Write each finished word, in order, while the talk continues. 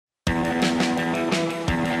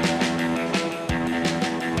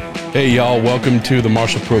Hey y'all, welcome to the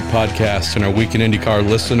Marshall Pro Podcast and our Week in IndyCar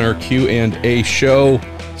listener Q&A show.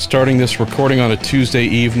 Starting this recording on a Tuesday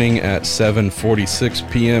evening at 7:46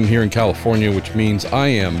 p.m. here in California, which means I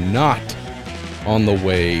am not on the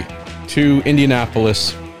way to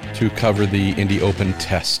Indianapolis to cover the Indy Open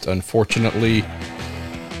test. Unfortunately,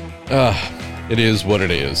 it is what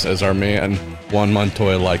it is, as our man Juan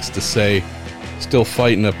Montoya likes to say. Still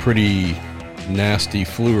fighting a pretty nasty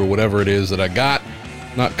flu or whatever it is that I got.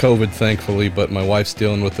 Not COVID, thankfully, but my wife's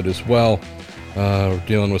dealing with it as well. We're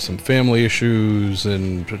dealing with some family issues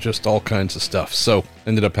and just all kinds of stuff. So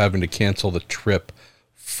ended up having to cancel the trip.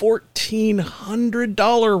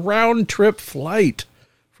 $1,400 round trip flight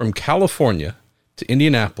from California to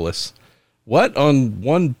Indianapolis. What, on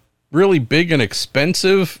one really big and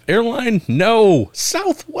expensive airline? No,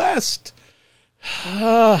 Southwest.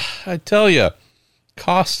 I tell you,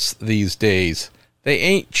 costs these days, they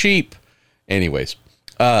ain't cheap. Anyways.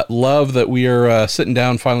 Love that we are sitting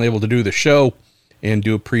down, finally able to do the show, and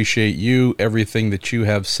do appreciate you, everything that you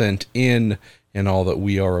have sent in, and all that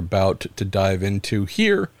we are about to dive into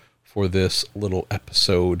here for this little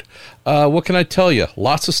episode. What can I tell you?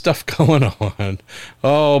 Lots of stuff going on.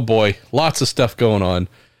 Oh boy, lots of stuff going on.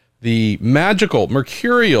 The magical,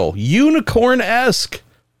 mercurial, unicorn-esque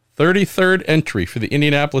 33rd entry for the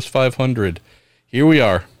Indianapolis 500. Here we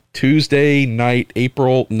are, Tuesday night,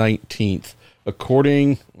 April 19th. Let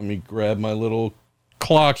me grab my little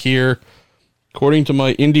clock here. According to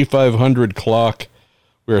my Indy 500 clock,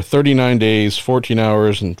 we're 39 days, 14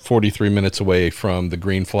 hours, and 43 minutes away from the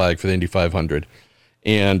green flag for the Indy 500.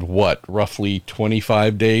 And roughly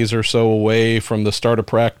 25 days or so away from the start of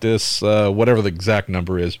practice, whatever the exact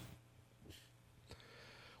number is. We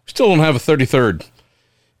still don't have a 33rd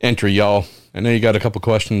entry, y'all. I know you got a couple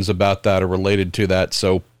questions about that or related to that,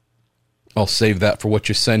 so I'll save that for what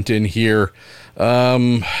you sent in here.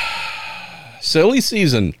 Silly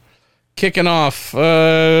season kicking off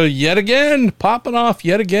yet again, popping off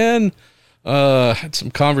yet again. Had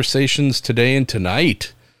some conversations today and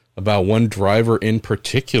tonight about one driver in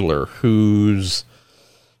particular whose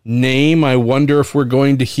name I wonder if we're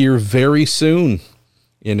going to hear very soon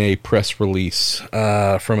in a press release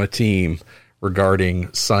from a team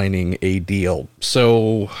regarding signing a deal.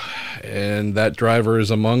 So, and that driver is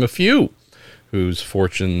among a few whose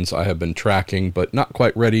fortunes I have been tracking, but not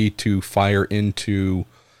quite ready to fire into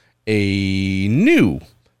a new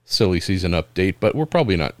silly season update, but we're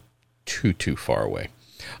probably not too far away.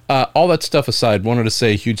 All that stuff aside, wanted to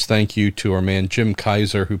say a huge thank you to our man Jim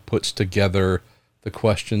Kaiser, who puts together the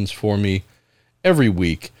questions for me every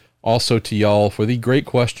week. Also to y'all for the great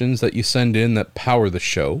questions that you send in that power the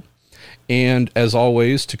show. And as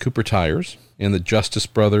always, to Cooper Tires and the Justice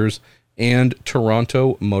Brothers and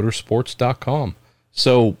TorontoMotorsports.com.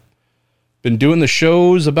 So, been doing the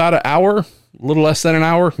shows about an hour, a little less than an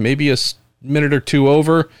hour, maybe a minute or two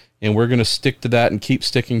over, and we're going to stick to that and keep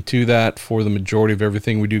sticking to that for the majority of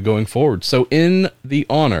everything we do going forward. So, in the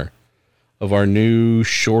honor of our new,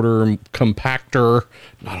 shorter, compactor,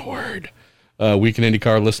 not a word, Week in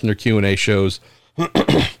IndyCar listener Q&A shows,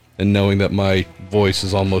 and knowing that my voice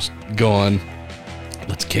is almost gone,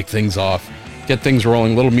 let's kick things off. Get things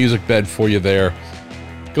rolling. Little music bed for you there.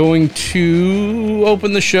 Going to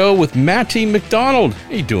open the show with Matty McDonald.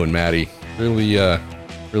 How you doing, Matty? Really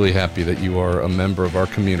happy that you are a member of our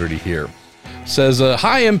community here. Says,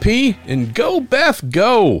 hi, MP, and go, Beth,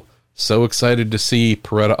 go. So excited to see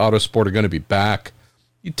Peretta Autosport are going to be back.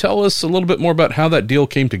 You tell us a little bit more about how that deal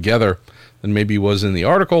came together than maybe was in the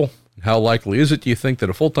article. How likely is it, do you think, that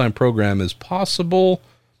a full-time program is possible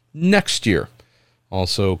next year?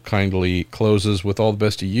 Also kindly closes with all the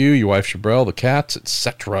best to you, your wife Chabrel, the cats,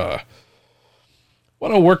 etc.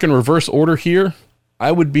 Want to work in reverse order here?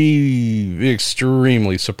 I would be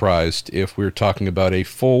extremely surprised if we're talking about a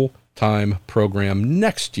full-time program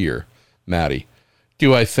next year, Maddie.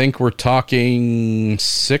 Do I think we're talking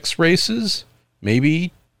 6 races?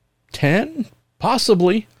 Maybe 10?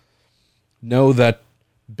 Possibly. Know that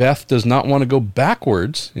Beth does not want to go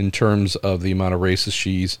backwards in terms of the amount of races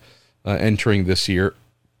she's entering this year.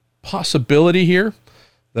 Possibility here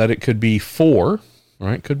that it could be 4,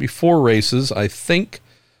 right? Could be 4 races. I think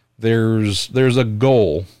there's a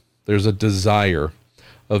goal, there's a desire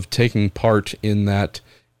of taking part in that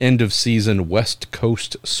end of season West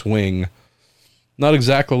Coast swing. Not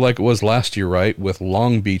exactly like it was last year, right? With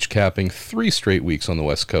Long Beach capping 3 straight weeks on the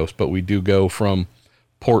West Coast, but we do go from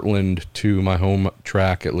Portland to my home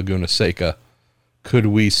track at Laguna Seca. Could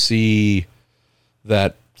we see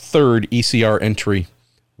that 3rd ECR entry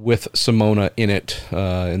with Simona in it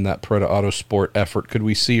in that Peretta Autosport effort? Could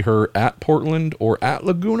we see her at Portland or at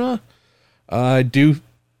Laguna? I do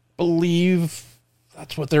believe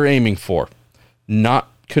that's what they're aiming for. Not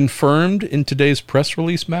confirmed in today's press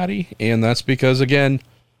release, Maddie, and that's because, again,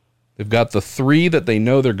 they've got the 3 that they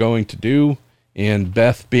know they're going to do, and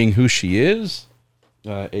Beth, being who she is,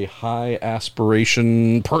 a high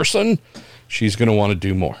aspiration person, she's going to want to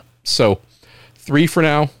do more. So 3 for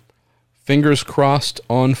now. Fingers crossed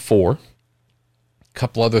on 4. A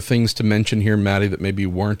couple other things to mention here, Maddie, that maybe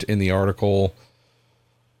weren't in the article.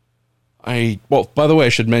 Well, by the way, I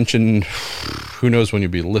should mention, who knows when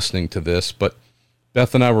you'll be listening to this, but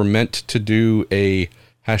Beth and I were meant to do a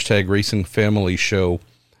hashtag Racing Family show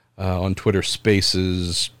on Twitter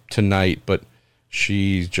Spaces tonight, but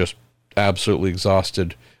she's just absolutely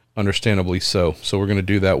exhausted, understandably so. So we're going to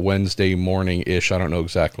do that Wednesday morning-ish. I don't know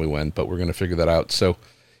exactly when, but we're going to figure that out. So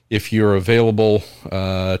if you're available,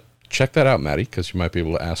 check that out, Maddie, because you might be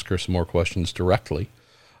able to ask her some more questions directly.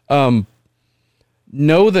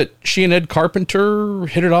 Know that she and Ed Carpenter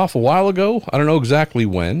hit it off a while ago. I don't know exactly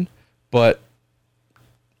when, but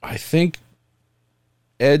I think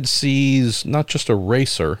Ed sees not just a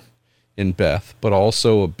racer in Beth, but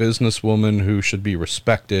also a businesswoman who should be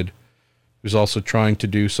respected, who's also trying to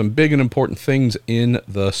do some big and important things in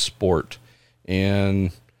the sport.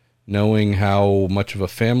 And knowing how much of a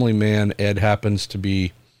family man Ed happens to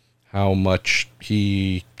be, how much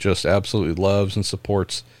he just absolutely loves and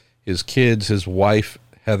supports his kids, his wife,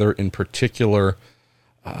 Heather in particular.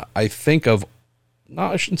 I think I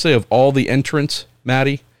shouldn't say of all the entrants,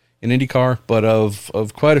 Maddie, in IndyCar, but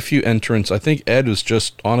of quite a few entrants, I think Ed is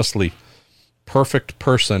just honestly perfect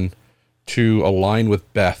person to align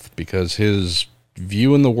with Beth, because his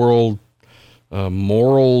view in the world,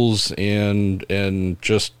 morals, and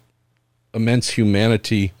just immense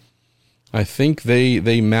humanity, I think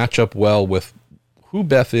they match up well with who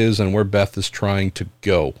Beth is and where Beth is trying to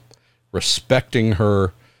go. Respecting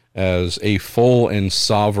her as a full and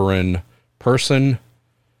sovereign person,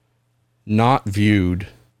 not viewed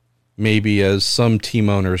maybe as some team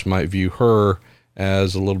owners might view her,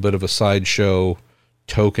 as a little bit of a sideshow,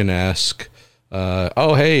 token-esque.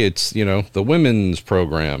 Oh, hey, it's, the women's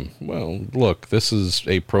program. Well, look, this is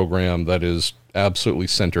a program that is absolutely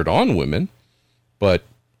centered on women, but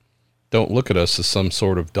don't look at us as some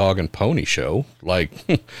sort of dog and pony show. Like,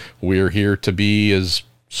 we're here to be as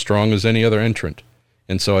strong as any other entrant.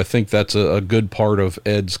 And so I think that's a good part of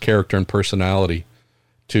Ed's character and personality,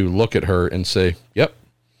 to look at her and say, yep,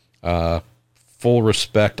 full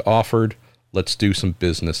respect offered. Let's do some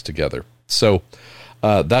business together. So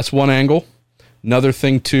that's one angle. Another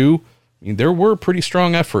thing, too, there were pretty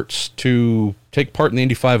strong efforts to take part in the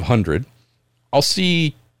Indy 500. I'll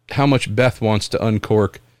see how much Beth wants to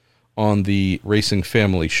uncork on the Racing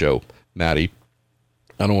Family show, Maddie.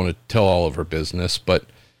 I don't want to tell all of her business, but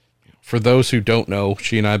for those who don't know,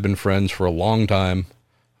 she and I have been friends for a long time.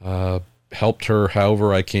 Helped her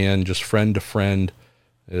however I can, just friend to friend.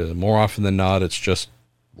 More often than not, it's just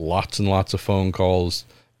lots and lots of phone calls,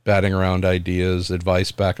 batting around ideas,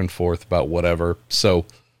 advice back and forth about whatever. So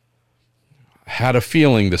had a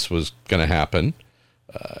feeling this was going to happen.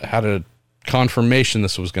 Had a confirmation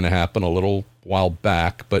this was going to happen a little while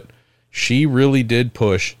back, but she really did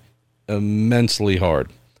push immensely hard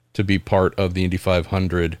to be part of the Indy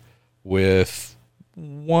 500 with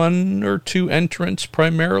 1 or 2 entrants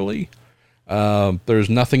primarily. There's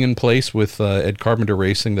nothing in place with Ed Carpenter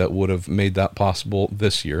Racing that would have made that possible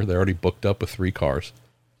this year. They're already booked up with 3 cars.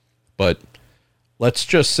 But let's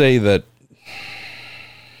just say that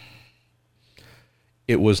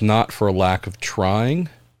it was not for a lack of trying.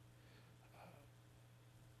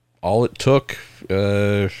 All it took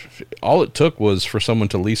was for someone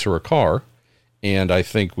to lease her a car, and I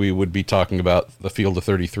think we would be talking about the field of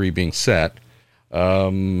 33 being set.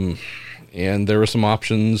 And there were some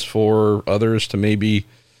options for others to maybe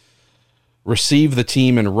receive the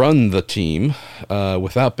team and run the team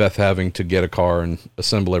without Beth having to get a car and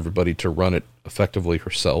assemble everybody to run it effectively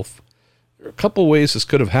herself. There are a couple ways this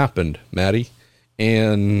could have happened, Maddie,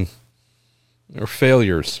 and there are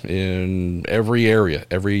failures in every area,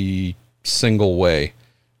 every single way.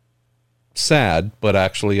 Sad, but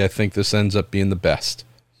actually I think this ends up being the best,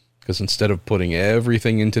 because instead of putting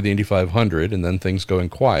everything into the Indy 500 and then things going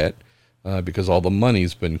quiet because all the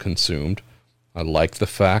money's been consumed, I like the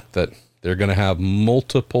fact that they're going to have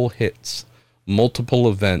multiple hits, multiple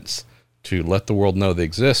events to let the world know they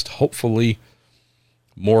exist. Hopefully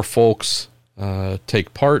more folks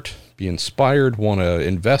take part, be inspired, want to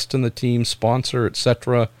invest in the team, sponsor,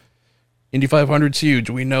 etc. Indy 500's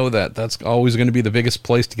huge. We know that. That's always going to be the biggest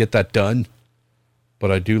place to get that done.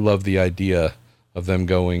 But I do love the idea of them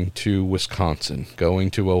going to Wisconsin,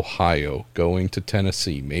 going to Ohio, going to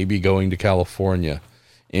Tennessee, maybe going to California,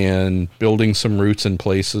 and building some roots in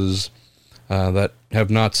places that have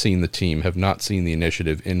not seen the team, have not seen the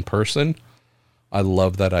initiative in person. I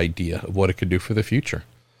love that idea of what it could do for the future.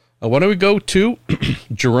 Why don't we go to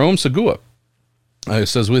Jerome Segura? It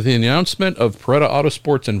says, with the announcement of Paretta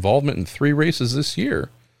Autosport's involvement in 3 races this year,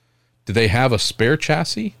 do they have a spare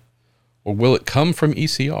chassis, or will it come from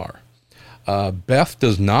ECR? Beth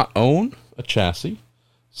does not own a chassis,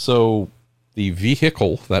 so the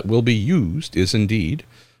vehicle that will be used is indeed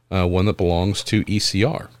one that belongs to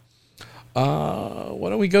ECR. Why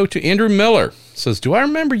don't we go to Andrew Miller? It says, do I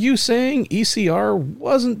remember you saying ECR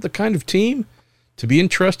wasn't the kind of team to be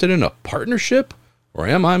interested in a partnership, or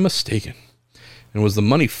am I mistaken? And was the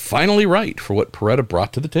money finally right for what Paretta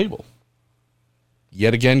brought to the table?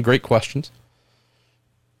 Yet again, great questions.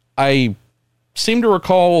 I seem to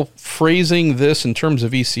recall phrasing this in terms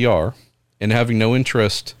of ECR and having no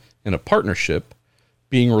interest in a partnership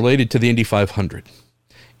being related to the Indy 500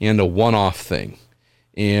 and a one-off thing.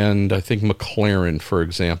 And I think McLaren, for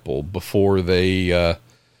example, before they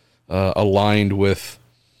aligned with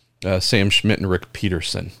Sam Schmidt and Rick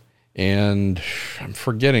Peterson. And I'm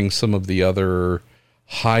forgetting some of the other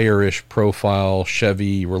higher-ish profile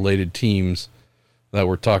Chevy-related teams that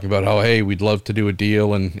were talking about, oh, hey, we'd love to do a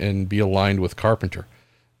deal and be aligned with Carpenter.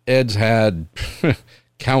 Ed's had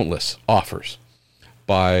countless offers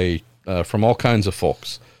from all kinds of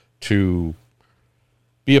folks to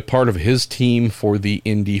be a part of his team for the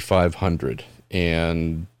Indy 500.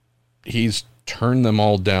 And he's turned them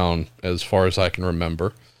all down as far as I can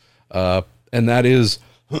remember. And that is,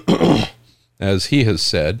 as he has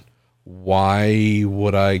said, why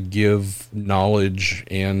would I give knowledge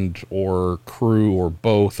and or crew or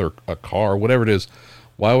both or a car, whatever it is,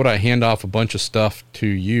 why would I hand off a bunch of stuff to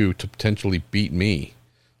you to potentially beat me?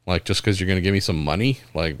 Like, just because you're going to give me some money?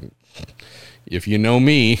 Like, if you know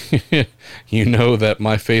me, you know that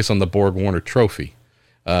my face on the Borg Warner trophy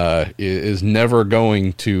is never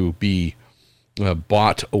going to be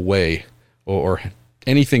bought away, or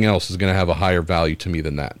anything else is going to have a higher value to me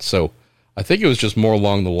than that. So I think it was just more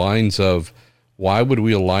along the lines of, why would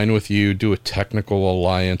we align with you, do a technical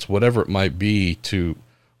alliance, whatever it might be, to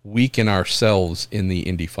weaken ourselves in the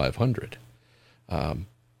Indy 500?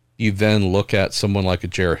 You then look at someone like a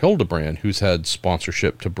Jared Hildebrand, who's had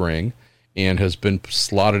sponsorship to bring and has been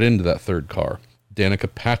slotted into that third car. Danica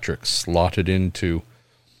Patrick slotted into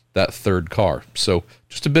that third car. So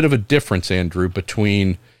just a bit of a difference, Andrew,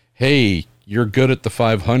 between, hey, you're good at the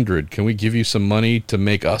 500. Can we give you some money to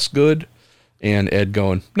make us good? And Ed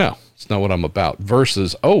going, no, it's not what I'm about.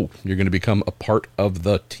 Versus, oh, you're going to become a part of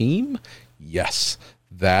the team? Yes,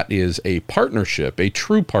 that is a partnership, a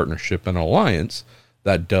true partnership and alliance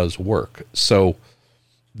that does work. So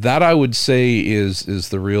that, I would say, is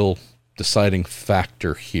the real deciding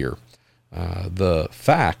factor here. The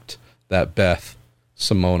fact that Beth,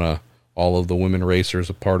 Simona, all of the women racers,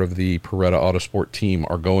 a part of the Paretta Autosport team,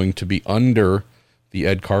 are going to be under the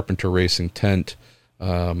Ed Carpenter Racing tent.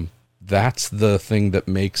 That's the thing that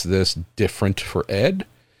makes this different for Ed.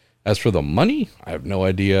 As for the money, I have no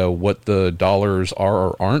idea what the dollars are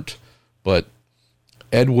or aren't, but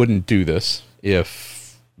Ed wouldn't do this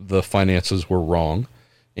if the finances were wrong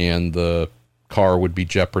and the car would be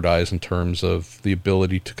jeopardized in terms of the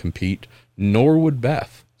ability to compete, nor would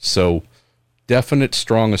Beth. So definite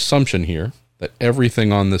strong assumption here that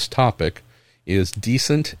everything on this topic is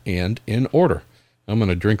decent and in order. I'm going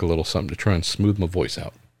to drink a little something to try and smooth my voice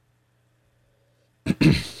out.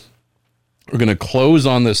 We're going to close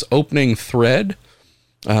on this opening thread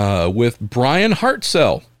with Brian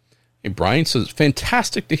Hartzell. Hey, Brian says,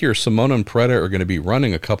 fantastic to hear Simona and Paretta are going to be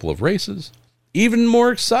running a couple of races. Even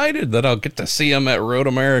more excited that I'll get to see them at Road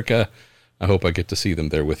America. I hope I get to see them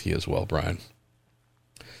there with you as well, Brian.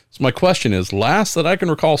 So my question is, last that I can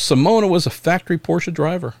recall, Simona was a factory Porsche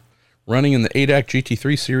driver running in the ADAC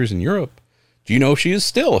GT3 series in Europe. Do you know if she is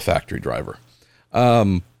still a factory driver?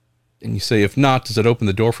 And you say, if not, does it open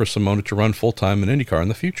the door for Simona to run full-time in IndyCar in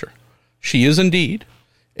the future? She is indeed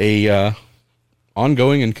a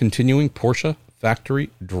ongoing and continuing Porsche factory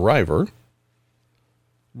driver.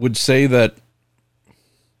 Would say that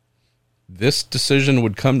this decision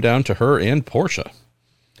would come down to her and Porsche,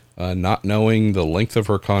 not knowing the length of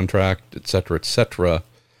her contract, etc., etc.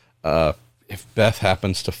 If Beth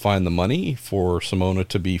happens to find the money for Simona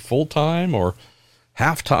to be full-time or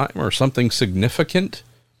half-time or something significant,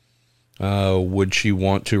 would she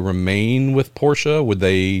want to remain with Porsche? Would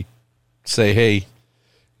they say, hey,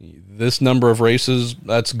 this number of races,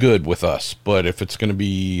 that's good with us, but if it's going to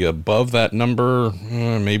be above that number,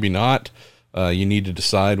 maybe not. You need to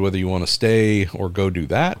decide whether you want to stay or go do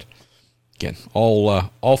that. Again,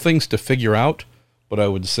 all things to figure out, But I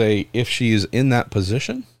would say if she is in that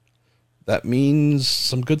position, that means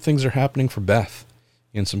some good things are happening for Beth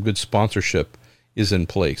and some good sponsorship is in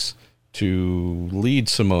place to lead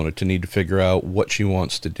Simona to need to figure out what she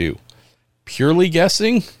wants to do. Purely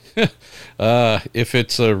guessing, if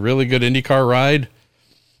it's a really good IndyCar ride,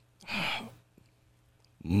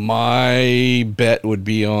 my bet would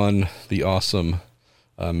be on the awesome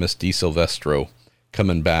Miss DiSilvestro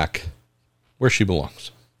coming back where she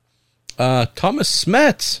belongs. Thomas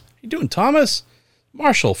Smets. How you doing, Thomas?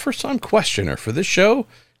 Marshall, first-time questioner for this show,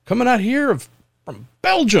 coming out here from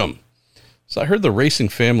Belgium. So I heard the Racing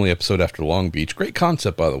Family episode after Long Beach. Great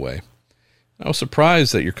concept, by the way. I was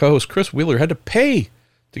surprised that your co-host Chris Wheeler had to pay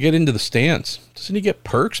to get into the stands. Doesn't he get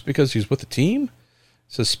perks because he's with the team? It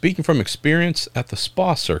says, speaking from experience at the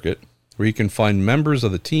Spa circuit, where you can find members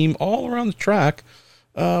of the team all around the track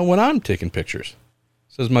when I'm taking pictures.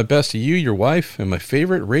 It says, my best to you, your wife, and my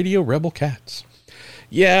favorite Radio Rebel cats.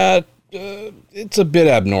 Yeah, it's a bit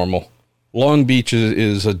abnormal. Long Beach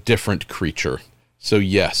is a different creature. So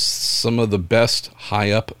yes, some of the best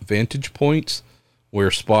high-up vantage points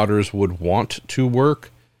where spotters would want to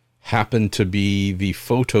work happen to be the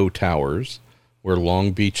photo towers where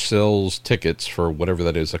Long Beach sells tickets for whatever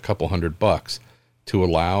that is, a couple $100 to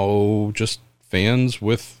allow just fans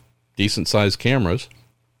with decent-sized cameras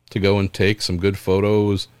to go and take some good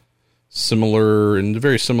photos in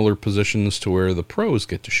very similar positions to where the pros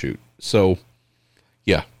get to shoot. So,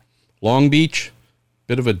 yeah, Long Beach,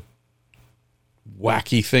 bit of a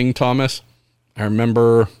wacky thing, Thomas. I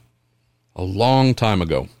remember a long time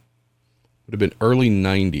ago, would have been early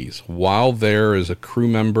 90s, while there as a crew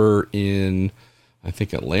member in, I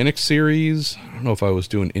think, Atlantic Series. I don't know if I was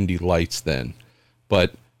doing Indy Lights then,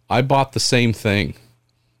 but I bought the same thing.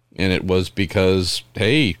 And it was because,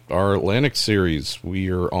 hey, our Atlantic Series,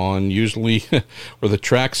 we are on usually, we're the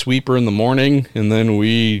track sweeper in the morning, and then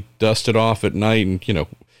we dust it off at night. And,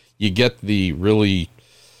 you get the really,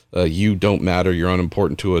 you don't matter, you're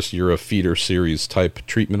unimportant to us, you're a feeder series type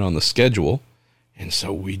treatment on the schedule. And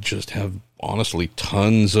so we just have, honestly,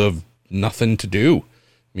 tons of nothing to do.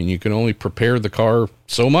 I mean, you can only prepare the car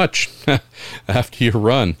so much after you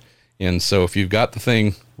run. And so if you've got the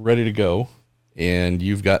thing ready to go, and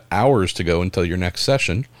you've got hours to go until your next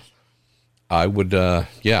session, I would,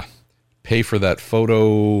 pay for that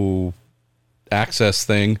photo access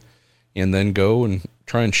thing and then go and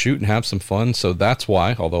try and shoot and have some fun. So that's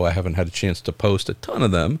why, although I haven't had a chance to post a ton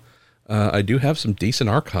of them, I do have some decent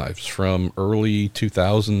archives from early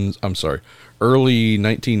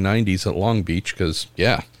 1990s at Long Beach because,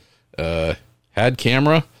 had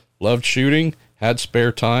camera, loved shooting, had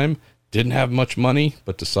spare time, didn't have much money,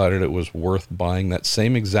 but decided it was worth buying that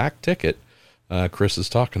same exact ticket Chris is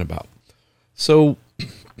talking about. So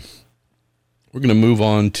we're going to move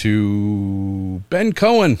on to Ben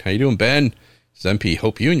Cohen. How you doing, Ben? Says MP,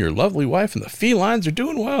 hope you and your lovely wife and the felines are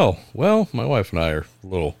doing well. Well, my wife and I are a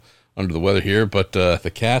little under the weather here, but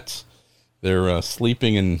the cats, they're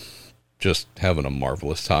sleeping and just having a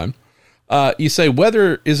marvelous time. You say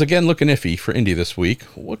weather is again looking iffy for Indy this week.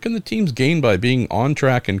 What can the teams gain by being on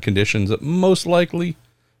track in conditions that most likely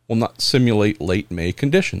will not simulate late May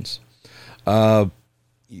conditions?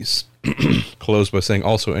 He's closed by saying,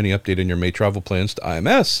 also, any update on your May travel plans to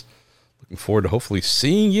IMS? Looking forward to hopefully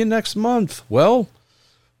seeing you next month. Well,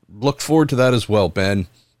 look forward to that as well, Ben.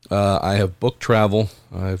 I have booked travel.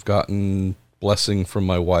 I've gotten blessing from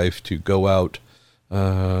my wife to go out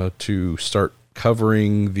to start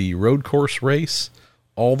covering the road course race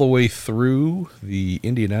all the way through the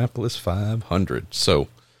Indianapolis 500. So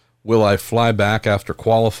will I fly back after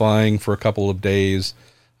qualifying for a couple of days?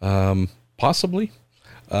 Possibly.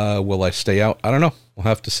 Will I stay out? I don't know. We'll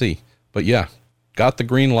have to see. But yeah, got the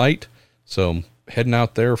green light. So I'm heading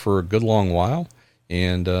out there for a good long while,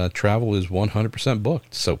 and travel is 100%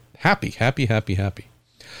 booked. So happy.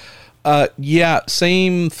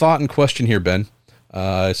 Same thought and question here, Ben.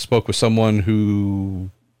 I spoke with someone who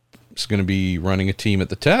is going to be running a team at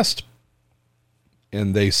the test,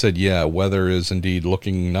 and they said, weather is indeed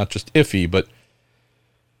looking not just iffy, but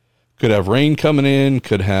could have rain coming in,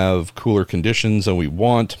 could have cooler conditions than we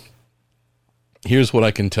want. Here's what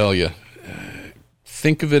I can tell you.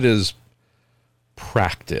 Think of it as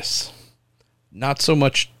practice. Not so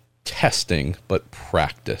much testing, but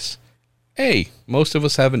practice. Hey, most of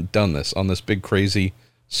us haven't done this on this big, crazy,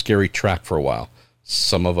 scary track for a while.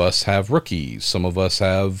 Some of us have rookies. Some of us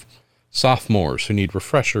have sophomores who need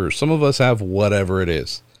refreshers. Some of us have whatever it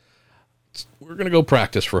is. We're going to go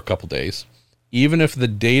practice for a couple days. Even if the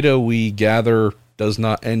data we gather does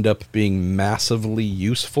not end up being massively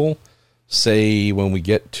useful, say when we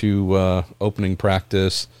get to opening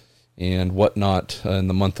practice and whatnot in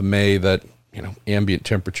the month of May that, ambient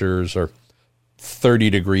temperatures are 30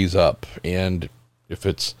 degrees up. And if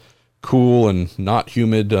it's cool and not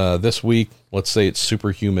humid this week, let's say it's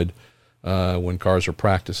super humid when cars are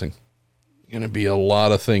practicing. Going to be a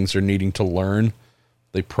lot of things they're needing to learn.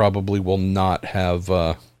 They probably will not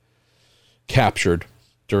have captured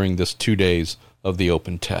during this 2 days of the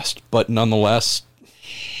open test. But nonetheless,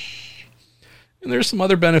 and there's some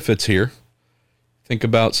other benefits here. Think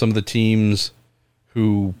about some of the teams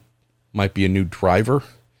who might be a new driver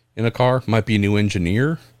in a car, might be a new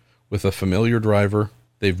engineer with a familiar driver.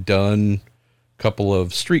 They've done a couple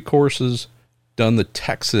of street courses, done the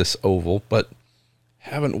Texas Oval, but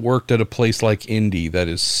haven't worked at a place like Indy that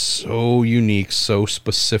is so unique, so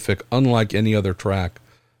specific, unlike any other track.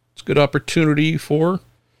 It's a good opportunity for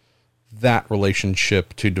that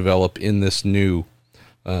relationship to develop in this new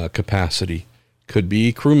capacity. Could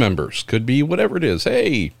be crew members, could be whatever it is.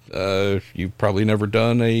 Hey, you've probably never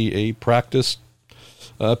done a practice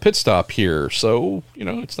pit stop here, so,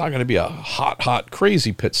 it's not going to be a hot,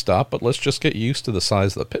 crazy pit stop, but let's just get used to the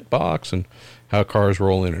size of the pit box and how cars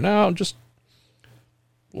roll in and out. Just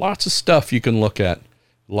lots of stuff you can look at,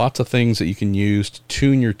 lots of things that you can use to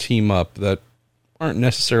tune your team up that aren't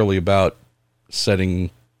necessarily about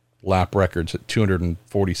setting lap records at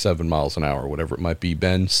 247 miles an hour, whatever it might be,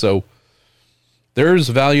 Ben. So there's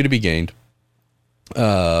value to be gained,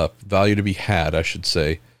 value to be had, I should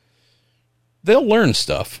say. They'll learn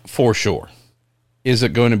stuff for sure. Is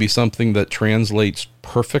it going to be something that translates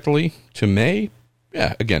perfectly to May?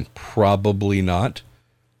 Yeah, again, probably not,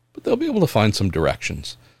 but they'll be able to find some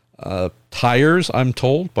directions. Tires, I'm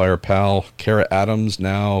told, by our pal Kara Adams,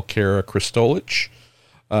 now Kara Kristolich.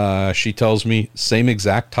 She tells me same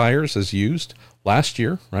exact tires as used last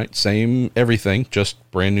year, right? Same everything, just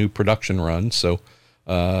brand new production run. So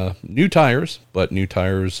new tires, but new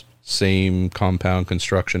tires, same compound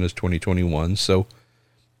construction as 2021. So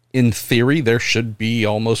in theory, there should be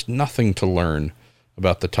almost nothing to learn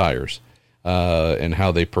about the tires and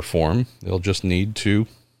how they perform. They'll just need to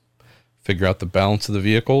figure out the balance of the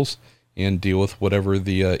vehicles and deal with whatever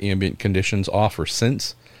the ambient conditions offer.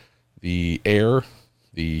 Since the air,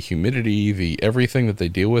 the humidity, the everything that they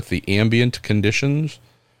deal with, the ambient conditions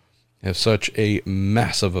have such a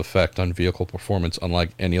massive effect on vehicle performance,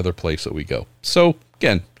 unlike any other place that we go. So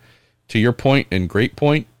again, to your point and great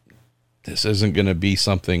point, this isn't going to be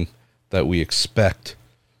something that we expect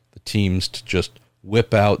the teams to just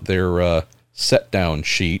whip out their set down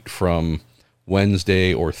sheet from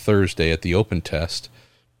Wednesday or Thursday at the open test,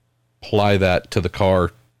 apply that to the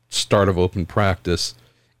car, start of open practice,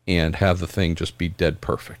 and have the thing just be dead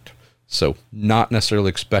perfect. So not necessarily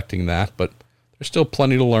expecting that, but there's still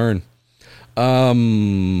plenty to learn.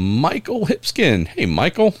 Michael Hipskin. Hey,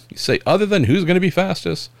 Michael, you say, other than who's going to be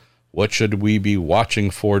fastest, what should we be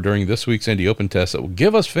watching for during this week's Indy Open test that will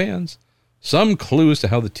give us fans some clues to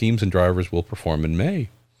how the teams and drivers will perform in May?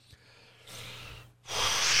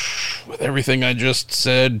 With everything I just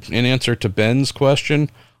said in answer to Ben's question,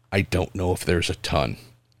 I don't know if there's a ton.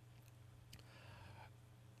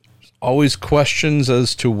 There's always questions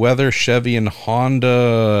as to whether Chevy and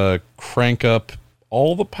Honda crank up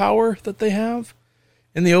all the power that they have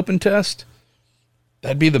in the open test.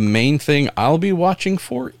 That'd be the main thing I'll be watching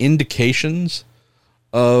for, indications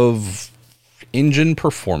of engine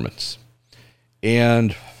performance.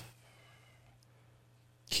 And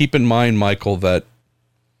keep in mind, Michael, that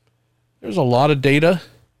there's a lot of data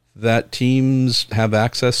that teams have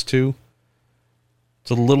access to.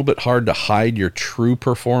 It's a little bit hard to hide your true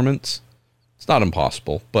performance. It's not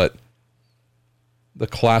impossible, but the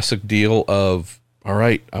classic deal of, all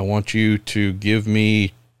right, I want you to give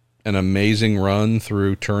me an amazing run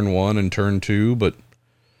through turn 1 and turn 2, but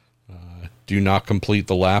do not complete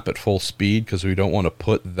the lap at full speed because we don't want to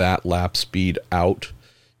put that lap speed out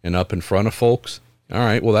and up in front of folks. All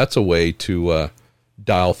right, well, that's a way to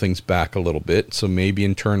dial things back a little bit. So maybe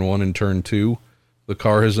in turn 1 and turn 2, the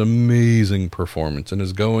car has amazing performance and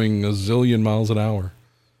is going a zillion miles an hour.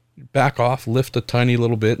 Back off, lift a tiny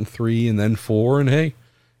little bit in 3 and then 4, and hey,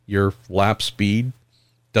 your lap speed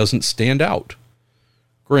doesn't stand out.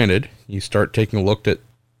 Granted, you start taking a look at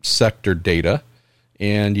sector data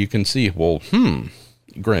and you can see, well,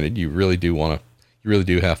 granted, you really do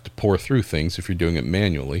have to pour through things if you're doing it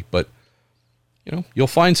manually, but you'll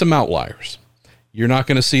find some outliers. You're not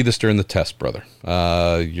going to see this during the test, brother.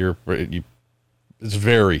 It's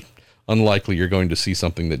very unlikely you're going to see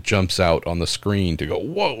something that jumps out on the screen to go,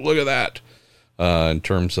 whoa, look at that, in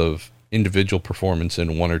terms of individual performance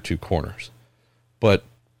in 1 or 2 corners. But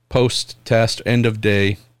post-test, end of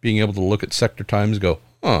day, being able to look at sector times and go,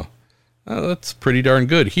 That's pretty darn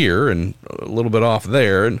good here and a little bit off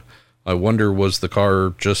there. And I wonder, was the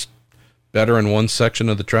car just better in one section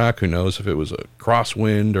of the track? Who knows if it was a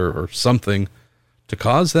crosswind or something to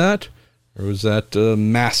cause that? Or was that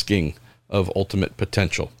masking of ultimate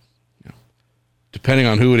potential? Depending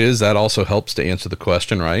on who it is, that also helps to answer the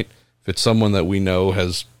question, right? If it's someone that we know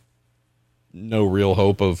has no real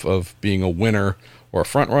hope of being a winner or a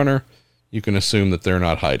front runner, you can assume that they're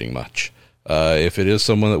not hiding much. If it is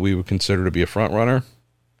someone that we would consider to be a front runner,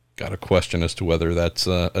 got a question as to whether that's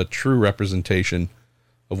a true representation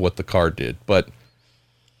of what the car did. But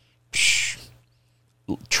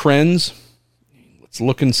trends, let's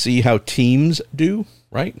look and see how teams do,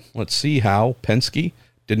 right? Let's see how Penske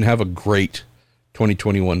didn't have a great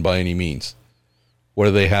 2021 by any means. What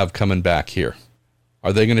do they have coming back here?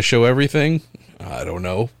 Are they going to show everything? I don't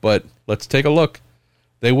know, but let's take a look.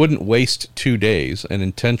 They wouldn't waste 2 days and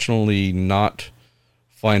intentionally not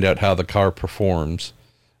find out how the car performs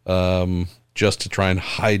just to try and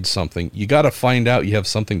hide something. You got to find out you have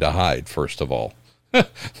something to hide, first of all.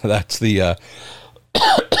 That's the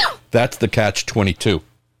that's the catch-22.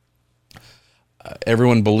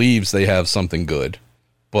 Everyone believes they have something good,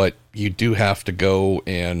 but you do have to go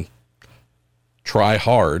and try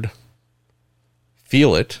hard,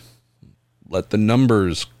 feel it, let the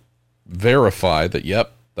numbers verify that,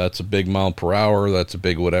 yep, that's a big mile per hour, that's a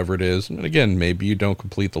big whatever it is. And again, maybe you don't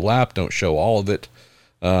complete the lap, don't show all of it,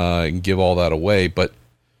 and give all that away. But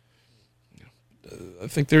I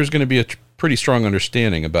think there's going to be a pretty strong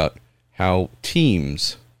understanding about how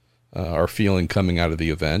teams are feeling coming out of the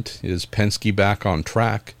event. Is Penske back on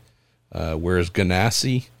track? Where's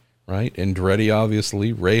Ganassi, right? Andretti,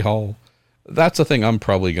 obviously, Rahal. That's a thing I'm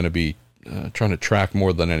probably going to be trying to track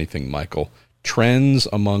more than anything, Michael. Trends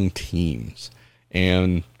among teams.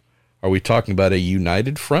 And are we talking about a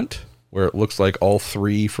united front where it looks like all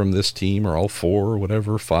 3 from this team or all 4 or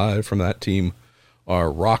whatever, 5 from that team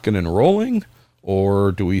are rocking and rolling?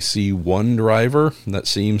 Or do we see one driver that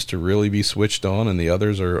seems to really be switched on and the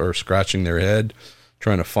others are scratching their head,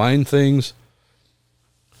 trying to find things?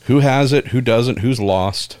 Who has it? Who doesn't? Who's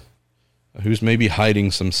lost? Who's maybe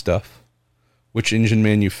hiding some stuff? Which engine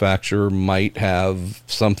manufacturer might have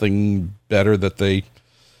something better that they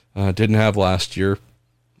didn't have last year?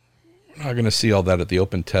 We're not going to see all that at the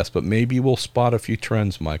open test, but maybe we'll spot a few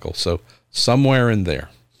trends, Michael. So somewhere in there,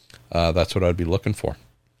 that's what I'd be looking for.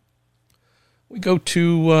 We go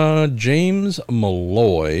to James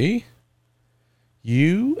Malloy.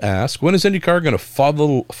 You ask, when is IndyCar going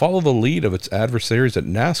to follow the lead of its adversaries at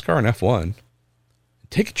NASCAR and F1?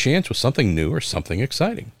 Take a chance with something new or something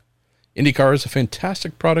exciting. IndyCar is a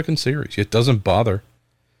fantastic product and series. It doesn't bother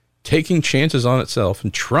taking chances on itself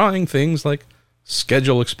and trying things like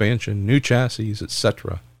schedule expansion, new chassis,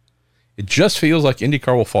 etc. It just feels like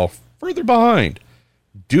IndyCar will fall further behind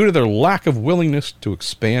due to their lack of willingness to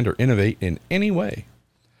expand or innovate in any way.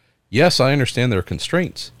 Yes, I understand there are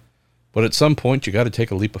constraints, but at some point you got to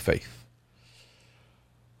take a leap of faith.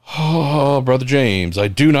 Oh, Brother James, I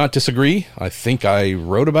do not disagree. I think I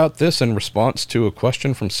wrote about this in response to a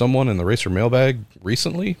question from someone in the Racer Mailbag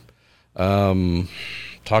recently,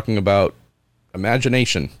 talking about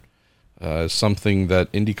imagination, something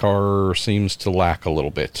that IndyCar seems to lack a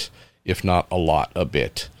little bit, if not a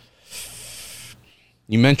bit.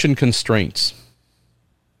 You mentioned constraints.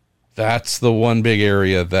 That's the one big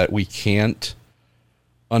area that we can't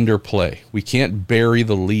underplay. We can't bury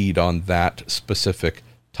the lead on that specific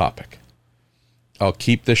topic. I'll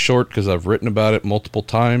keep this short because I've written about it multiple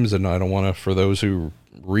times, and I don't want to, for those who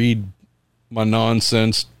read my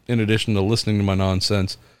nonsense in addition to listening to my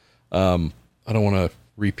nonsense, I don't want to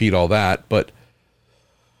repeat all that, but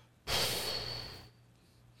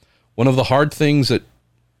one of the hard things that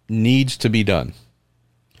needs to be done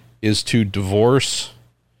is to divorce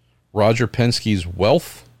Roger Penske's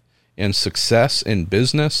wealth and success in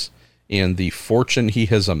business and the fortune he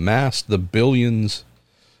has amassed, the billions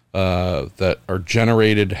that are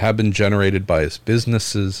generated, have been generated by his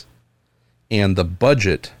businesses, and the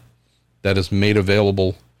budget that is made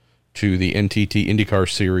available to the NTT IndyCar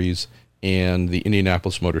Series and the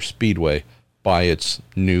Indianapolis Motor Speedway by its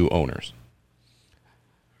new owners.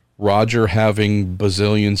 Roger having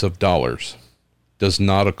bazillions of dollars does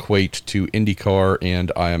not equate to IndyCar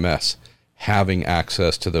and IMS having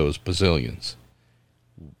access to those bazillions.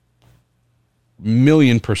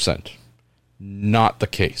 1,000,000% not the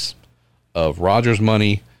case of Roger's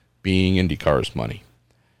money being IndyCar's money.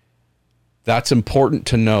 That's important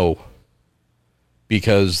to know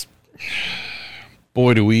because,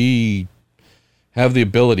 boy, do we have the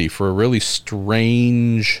ability for a really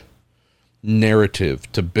strange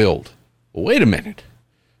narrative to build. Wait a minute.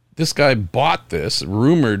 This guy bought this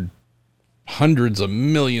rumored hundreds of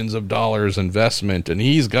millions of dollars investment, and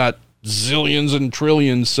he's got zillions and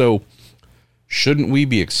trillions. So shouldn't we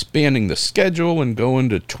be expanding the schedule and going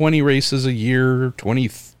to 20 races a year,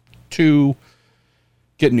 22,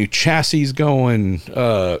 get new chassis going,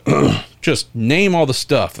 just name all the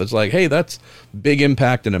stuff that's like, hey, that's big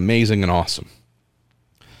impact and amazing and awesome.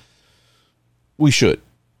 We should.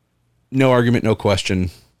 No argument, no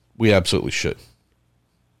question. We absolutely should.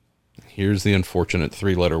 Here's the unfortunate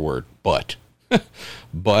 3-letter word, but.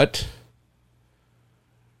 But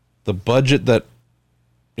the budget that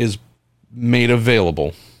is made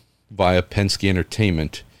available via Penske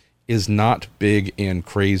Entertainment is not big and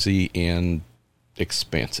crazy and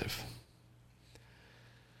expansive.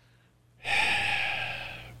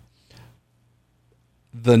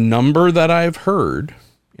 The number that I've heard,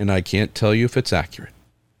 and I can't tell you if it's accurate,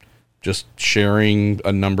 just sharing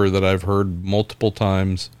a number that I've heard multiple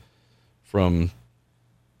times from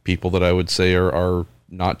people that I would say are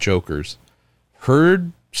not jokers,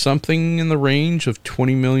 heard something in the range of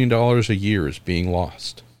 $20 million a year is being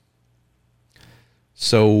lost.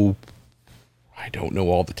 So I don't know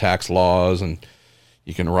all the tax laws, and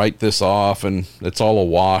you can write this off and it's all a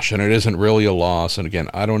wash and it isn't really a loss. And again,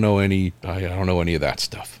 I don't know any of that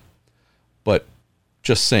stuff, but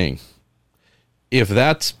just saying, if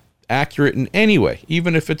that's accurate in any way,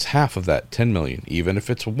 even if it's half of that, 10 million, even if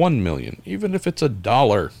it's 1 million, even if it's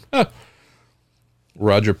 $1,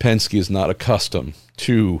 Roger Penske is not accustomed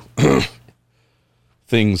to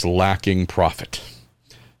things lacking profit.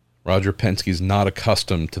 Roger Penske is not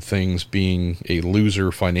accustomed to things being a loser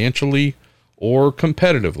financially or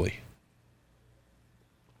competitively.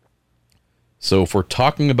 So if we're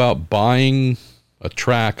talking about buying a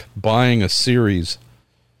track, buying a series,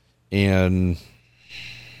 and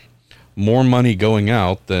more money going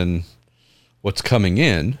out than what's coming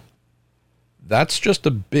in, that's just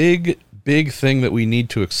a big thing that we need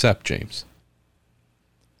to accept, James.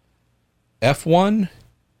 F1,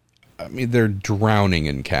 I mean, they're drowning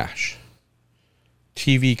in cash.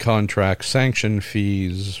 TV contracts, sanction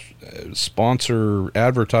fees, sponsor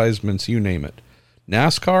advertisements, you name it.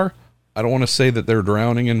 NASCAR, I don't want to say that they're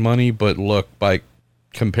drowning in money, but look, by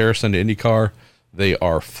comparison to IndyCar, they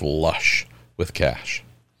are flush with cash.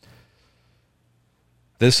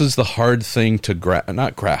 This is the hard thing to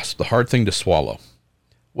the hard thing to swallow.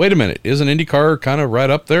 Wait a minute, isn't IndyCar kind of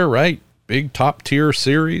right up there, right? Big top tier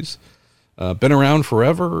series, been around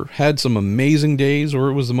forever, had some amazing days where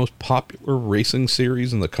it was the most popular racing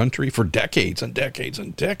series in the country for decades and decades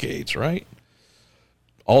and decades, right?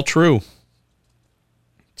 All true.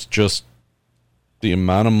 It's just the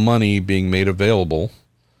amount of money being made available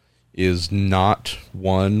is not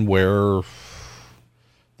one where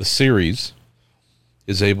the series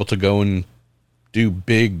is able to go and do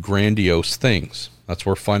big, grandiose things. That's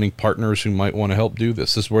where finding partners who might want to help do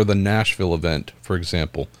this. This is where the Nashville event, for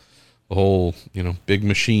example, the whole, big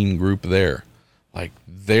machine group there, like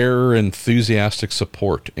their enthusiastic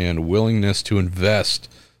support and willingness to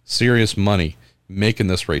invest serious money making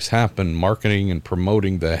this race happen, marketing and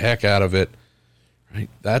promoting the heck out of it, right?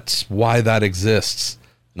 That's why that exists.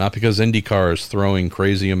 Not because IndyCar is throwing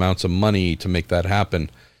crazy amounts of money to make that happen.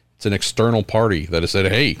 It's an external party that has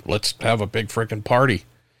said, hey, let's have a big freaking party.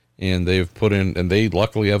 And they've put in, and they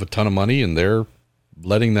luckily have a ton of money, and they're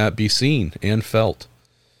letting that be seen and felt.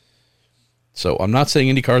 So I'm not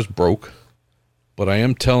saying IndyCar's broke, but I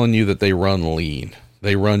am telling you that they run lean.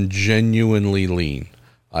 They run genuinely lean.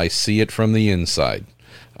 I see it from the inside.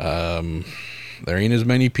 There ain't as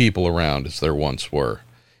many people around as there once were.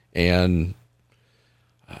 And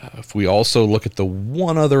if we also look at the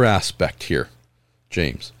one other aspect here,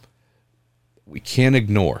 James, we can't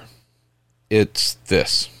ignore. It's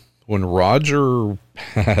this. When Roger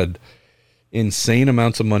had insane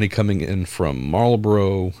amounts of money coming in from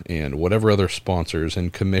Marlboro and whatever other sponsors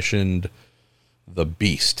and commissioned the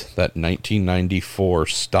Beast, that 1994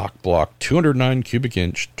 stock block 209 cubic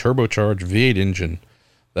inch turbocharged V8 engine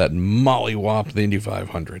that mollywopped the Indy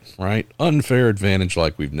 500, right? Unfair advantage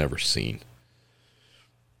like we've never seen.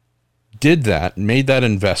 Did that, made that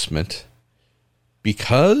investment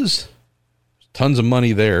because tons of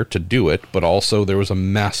money there to do it, but also there was a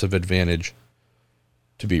massive advantage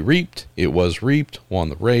to be reaped. It was reaped, won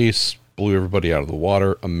the race, blew everybody out of the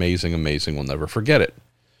water. Amazing, amazing. We'll never forget it.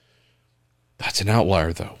 That's an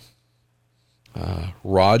outlier, though.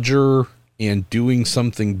 Roger and doing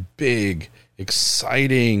something big,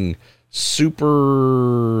 exciting,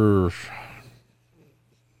 super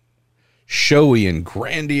showy and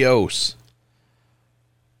grandiose.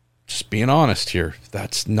 Just being honest here,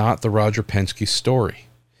 that's not the Roger Penske story.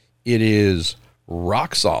 It is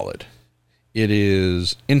rock solid. It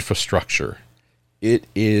is infrastructure. It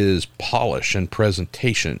is polish and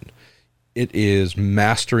presentation. It is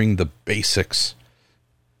mastering the basics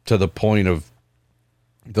to the point of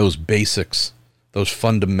those basics, those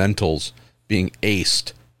fundamentals being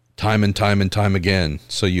aced time and time and time again.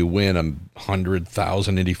 So you win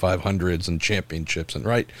 100,000 Indy 500s and championships, and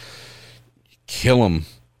right, kill them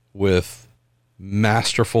with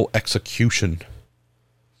masterful execution.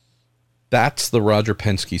 That's the Roger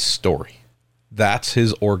Penske story. That's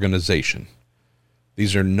his organization.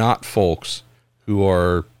 These are not folks who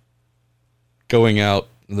are going out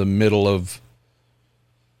in the middle of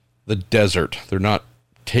the desert. They're not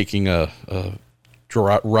taking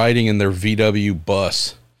riding in their VW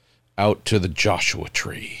bus out to the Joshua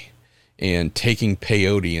Tree and taking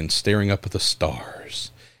peyote and staring up at the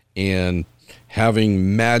stars and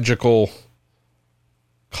having magical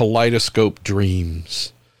kaleidoscope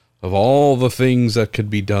dreams of all the things that could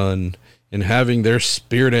be done, and having their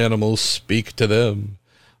spirit animals speak to them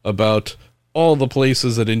about all the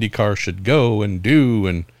places that IndyCar should go and do,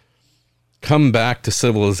 and come back to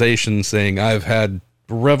civilization saying, I've had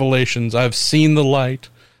revelations, I've seen the light,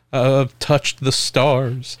 I've touched the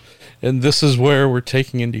stars, and this is where we're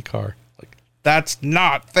taking IndyCar. Like, that's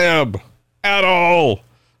not them at all.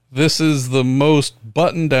 This is the most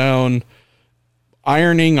buttoned down,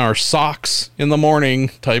 ironing our socks in the morning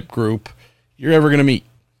type group you're ever going to meet.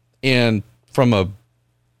 And from a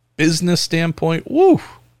business standpoint, woo,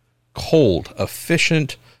 cold,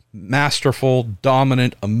 efficient, masterful,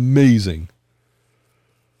 dominant, amazing.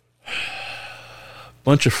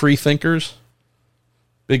 Bunch of free thinkers,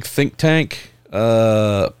 big think tank,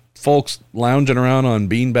 folks lounging around on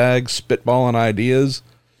beanbags, spitballing ideas.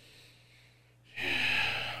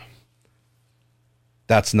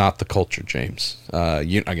 That's not the culture, James.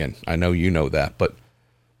 Again, I know you know that, but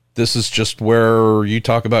this is just where you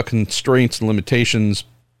talk about constraints and limitations.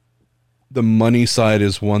 The money side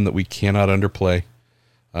is one that we cannot underplay.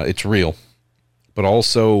 It's real. But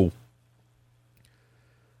also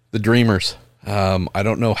the dreamers. I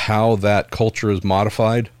don't know how that culture is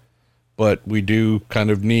modified, but we do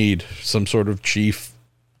kind of need some sort of chief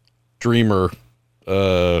dreamer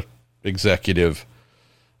executive.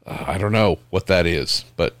 I don't know what that is,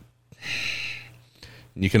 but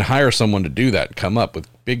you can hire someone to do that and come up with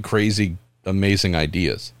big, crazy, amazing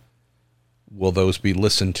ideas. Will those be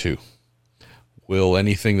listened to? Will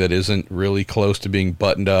anything that isn't really close to being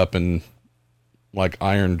buttoned up and like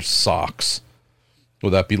ironed socks, will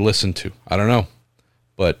that be listened to? I don't know.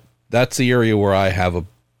 But that's the area where I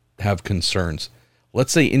have concerns.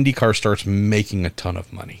 Let's say IndyCar starts making a ton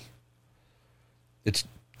of money. Its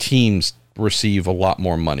teams receive a lot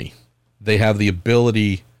more money. They have the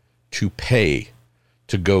ability to pay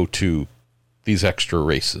to go to these extra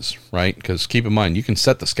races, right? Because keep in mind, you can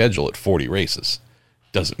set the schedule at 40 races.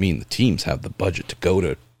 Doesn't mean the teams have the budget to go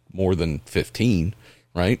to more than 15,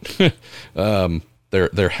 right?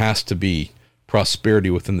 There has to be prosperity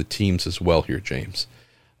within the teams as well here, James.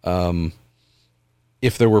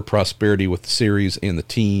 If there were prosperity with the series and the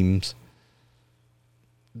teams,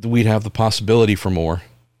 we'd have the possibility for more,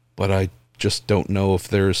 but I just don't know if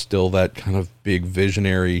there's still that kind of big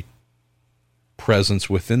visionary presence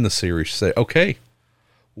within the series to say, okay,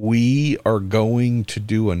 we are going to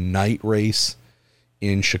do a night race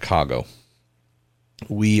in Chicago.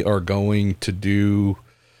 We are going to do,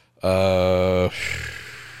 we're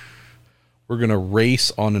going to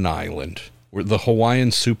race on an island. The Hawaiian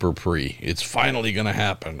Super Prix. It's finally going to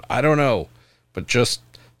happen. I don't know, but just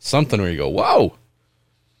something where you go, whoa.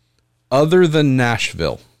 Other than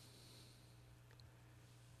Nashville,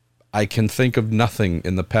 I can think of nothing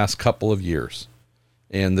in the past couple of years.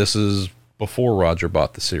 And this is before Roger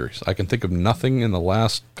bought the series. I can think of nothing in the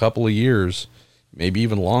last couple of years, maybe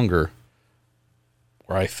even longer,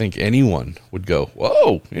 where I think anyone would go,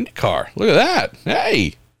 whoa, IndyCar, look at that.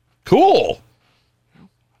 Hey, cool.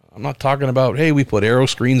 I'm not talking about, hey, we put aero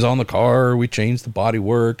screens on the car, we change the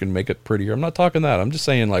bodywork and make it prettier. I'm not talking that. I'm just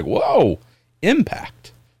saying, like, whoa,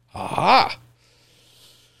 impact. Aha.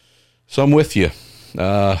 So I'm with you.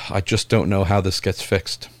 I just don't know how this gets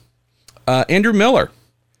fixed. Andrew Miller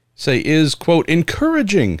is, quote,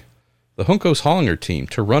 encouraging the Juncos Hollinger team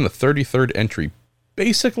to run a 33rd entry,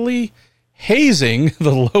 basically hazing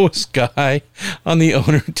the lowest guy on the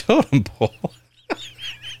owner totem pole.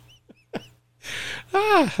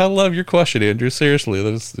 I love your question, Andrew. Seriously,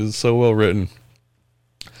 this is so well written.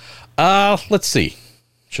 Let's see.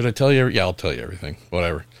 Should I tell you? Yeah, I'll tell you everything.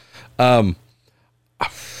 Whatever. I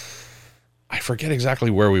forget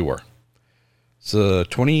exactly where we were. It's I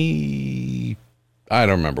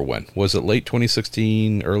don't remember when. Was it late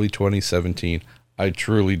 2016, early 2017? I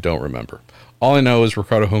truly don't remember. All I know is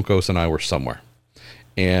Ricardo Juncos and I were somewhere.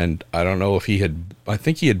 And I don't know if I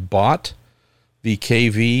think he had bought the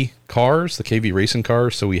KV cars, the KV racing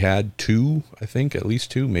cars. So we had two, I think, at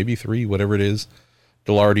least two, maybe three, whatever it is,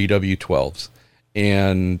 Dillard W12s.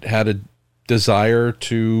 And had a desire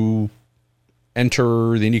to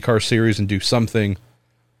enter the IndyCar series and do something.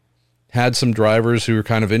 Had some drivers who were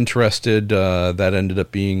kind of interested. That ended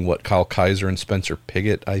up being Kyle Kaiser and Spencer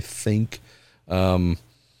Pigot, I think.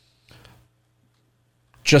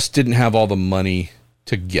 Just didn't have all the money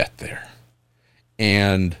to get there.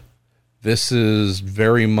 And this is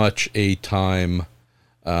very much a time,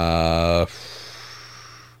 where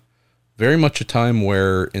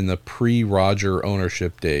in the pre-Roger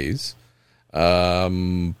ownership days,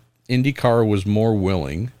 IndyCar was more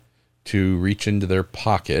willing to reach into their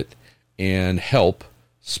pocket and help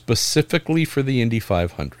specifically for the Indy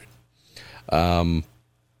 500. So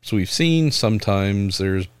we've seen sometimes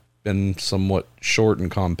there's been somewhat short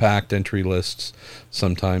and compact entry lists.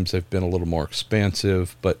 Sometimes they've been a little more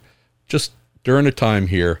expansive, but just during a time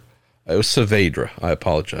here, it was Saavedra. I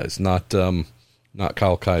apologize. Not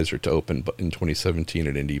Kyle Kaiser to open but in 2017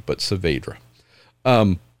 at Indy, but Saavedra.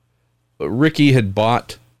 Ricky had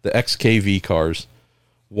bought the XKV cars,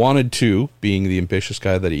 wanted to, being the ambitious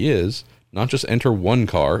guy that he is, not just enter one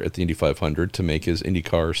car at the Indy 500 to make his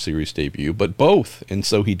IndyCar series debut, but both, and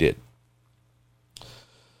so he did.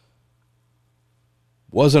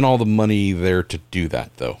 Wasn't all the money there to do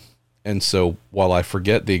that, though. And so, while I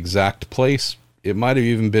forget the exact place, it might have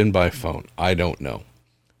even been by phone. I don't know.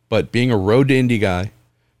 But being a road to Indy guy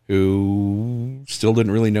who still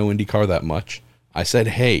didn't really know IndyCar that much, I said,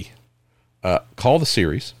 hey, call the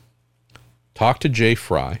series, talk to Jay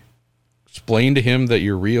Fry, explain to him that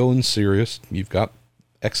you're real and serious. You've got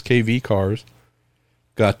XKV cars,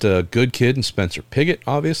 got a good kid in Spencer Pigot,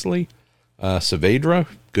 obviously, Saavedra,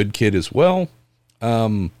 good kid as well.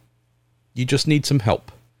 You just need some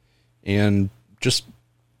help, and just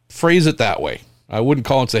phrase it that way. I wouldn't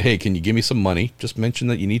call and say, hey, can you give me some money? Just mention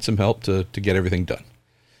that you need some help to get everything done.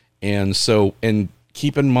 And so, and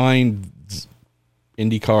keep in mind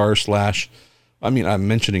IndyCar / I'm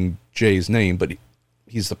mentioning Jay's name, but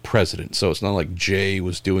he's the president. So it's not like Jay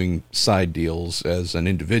was doing side deals as an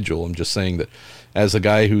individual. I'm just saying that as a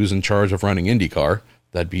guy who's in charge of running IndyCar,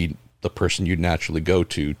 that'd be the person you'd naturally go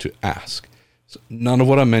to ask. So none of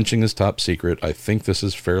what I'm mentioning is top secret. I think this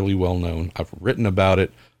is fairly well known. I've written about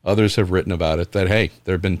it. Others have written about it that, hey,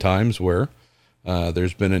 there have been times where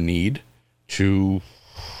there's been a need to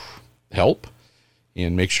help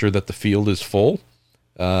and make sure that the field is full.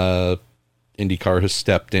 IndyCar has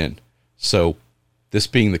stepped in. So this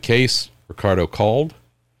being the case, Ricardo called.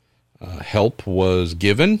 Help was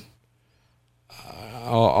given.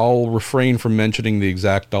 I'll refrain from mentioning the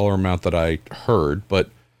exact dollar amount that I heard, but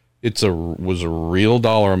was a real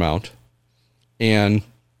dollar amount. And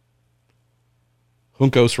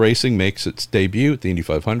Juncos Racing makes its debut at the Indy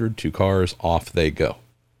 500. 2 cars, off they go.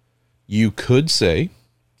 You could say,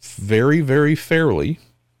 very, very fairly,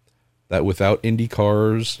 that without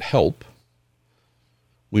IndyCar's help,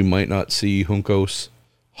 we might not see Juncos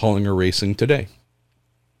Hollinger Racing today.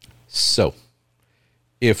 So,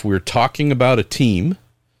 if we're talking about a team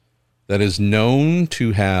that is known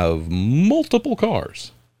to have multiple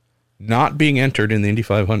cars not being entered in the Indy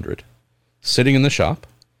 500, sitting in the shop,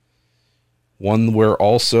 one where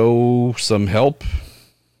also some help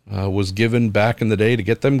was given back in the day to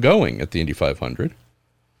get them going at the Indy 500.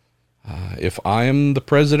 If I am the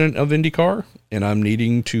president of IndyCar and I'm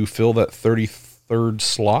needing to fill that 33rd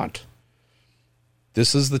slot,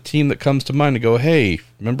 this is the team that comes to mind to go, hey,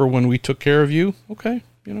 remember when we took care of you? Okay,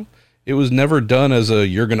 it was never done as a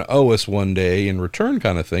you're going to owe us one day in return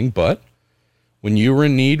kind of thing, but when you were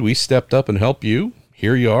in need, we stepped up and helped you.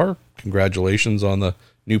 Here you are. Congratulations on the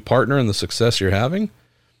new partner and the success you're having.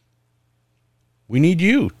 We need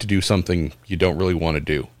you to do something you don't really want to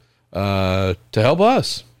do to help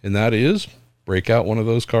us. And that is break out one of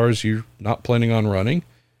those cars you're not planning on running,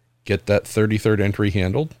 get that 33rd entry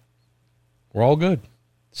handled. We're all good.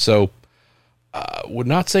 So would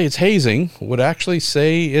not say it's hazing, would actually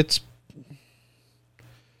say it's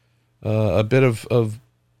a bit of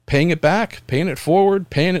paying it back, paying it forward,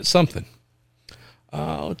 paying it something.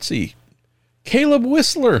 Let's see. Caleb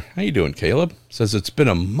Whistler. How you doing, Caleb? Says it's been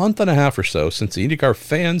a month and a half or so since the IndyCar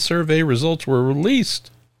fan survey results were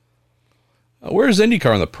released. Where is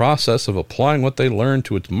IndyCar in the process of applying what they learned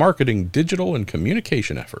to its marketing, digital, and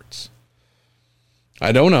communication efforts?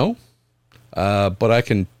 I don't know, but I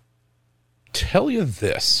can tell you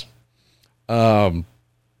this.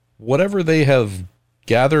 Whatever they have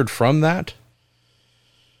gathered from that,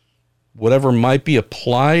 whatever might be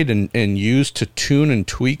applied and used to tune and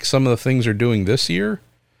tweak some of the things they're doing this year,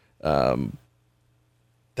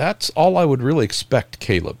 that's all I would really expect,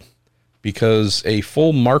 Caleb, because a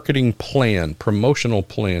full marketing plan, promotional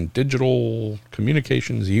plan, digital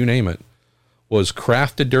communications, you name it, was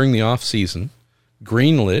crafted during the off season,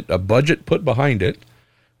 greenlit, a budget put behind it,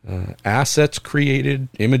 assets created,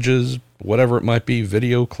 images, whatever it might be,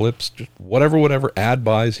 video clips, just whatever, ad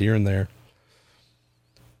buys here and there.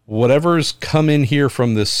 Whatever's come in here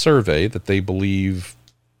from this survey that they believe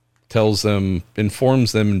tells them,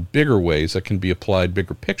 informs them in bigger ways that can be applied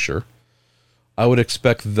bigger picture, I would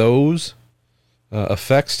expect those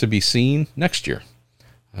effects to be seen next year.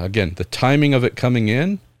 Again, the timing of it coming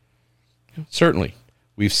in, certainly.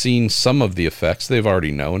 We've seen some of the effects. They've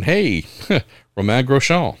already known, hey, Romain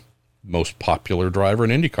Grosjean, most popular driver in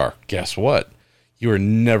IndyCar. Guess what? You are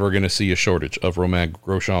never going to see a shortage of Romain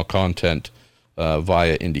Grosjean content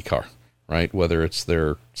via IndyCar, right? Whether it's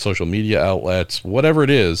their social media outlets, whatever it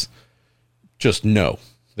is, just know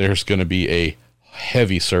there's going to be a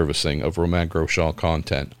heavy servicing of Romain Grosjean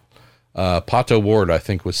content. Pato Ward, I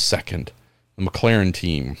think, was second. The McLaren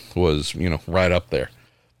team was, right up there.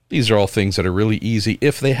 These are all things that are really easy,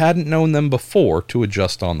 if they hadn't known them before, to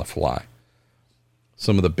adjust on the fly.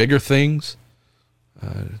 Some of the bigger things,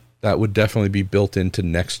 that would definitely be built into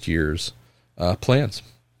next year's plans.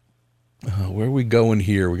 Where are we going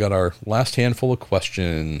here? We got our last handful of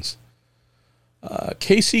questions.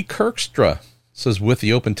 Casey Kirkstra says, with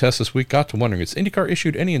the open test this week, got to wondering, has IndyCar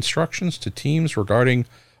issued any instructions to teams regarding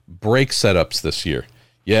brake setups this year?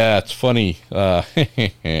 Yeah, it's funny. Yeah.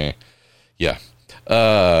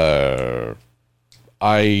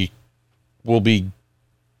 I will be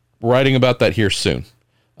writing about that here soon.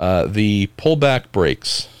 The pullback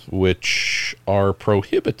brakes, which are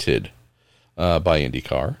prohibited by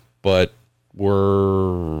IndyCar, but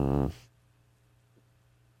were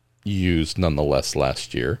used nonetheless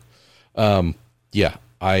last year. Yeah,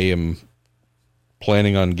 I am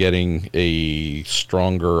planning on getting a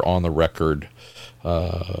stronger on the record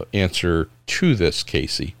answer to this,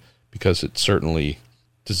 Casey, because it certainly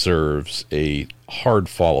deserves a hard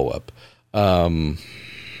follow-up.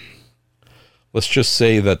 Let's just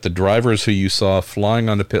say that the drivers who you saw flying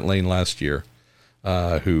onto pit lane last year,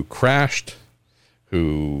 who crashed,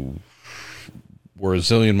 who were a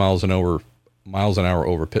zillion miles an hour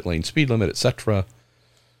over pit lane speed limit, etc.,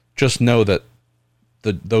 just know that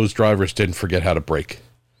those drivers didn't forget how to brake,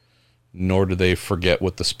 nor did they forget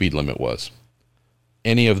what the speed limit was.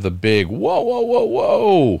 Any of the big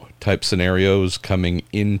whoa type scenarios coming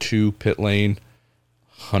into pit lane,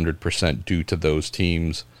 100% due to those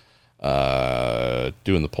teams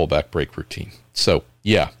doing the pullback brake routine. So,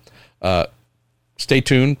 yeah, stay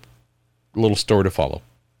tuned. A little story to follow.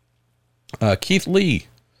 Keith Lee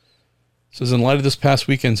says, in light of this past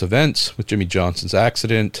weekend's events with Jimmy Johnson's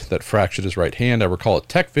accident that fractured his right hand, I recall a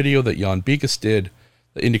tech video that Jan Bigas did.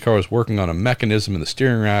 The IndyCar was working on a mechanism in the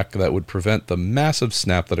steering rack that would prevent the massive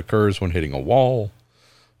snap that occurs when hitting a wall,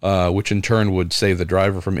 which in turn would save the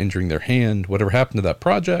driver from injuring their hand. Whatever happened to that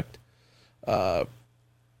project? Don't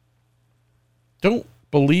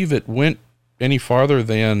believe it went any farther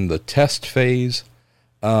than the test phase.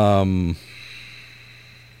 I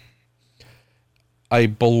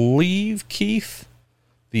believe, Keith,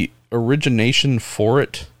 the origination for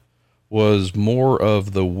it was more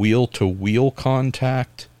of the wheel-to-wheel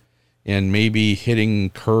contact and maybe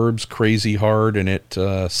hitting curbs crazy hard and it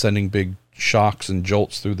sending big shocks and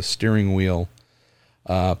jolts through the steering wheel.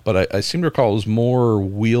 But I seem to recall it was more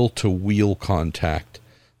wheel-to-wheel contact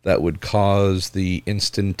that would cause the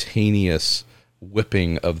instantaneous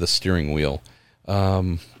whipping of the steering wheel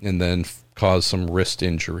and then cause some wrist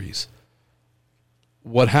injuries.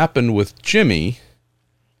 What happened with Jimmy,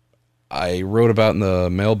 I wrote about in the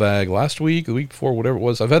mailbag last week, the week before, whatever it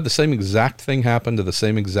was. I've had the same exact thing happen to the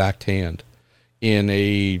same exact hand in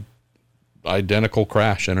a identical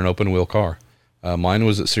crash in an open wheel car. Mine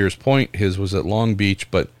was at Sears Point. His was at Long Beach,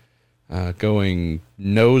 but going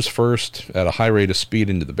nose first at a high rate of speed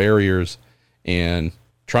into the barriers and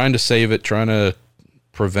trying to save it, trying to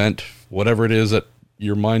prevent whatever it is that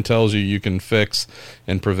your mind tells you can fix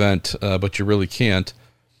and prevent, but you really can't.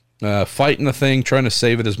 Fighting the thing, trying to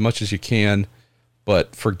save it as much as you can,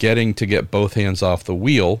 but forgetting to get both hands off the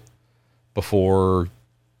wheel before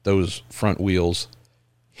those front wheels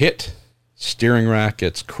hit. Steering rack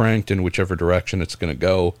gets cranked in whichever direction it's going to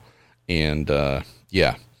go. And,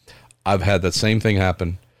 yeah, I've had that same thing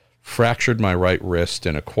happen. Fractured my right wrist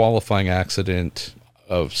in a qualifying accident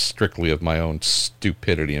strictly of my own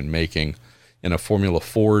stupidity and making in a Formula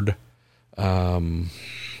Ford.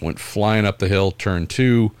 Went flying up the hill, turn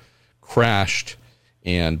 2, crashed,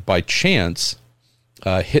 and by chance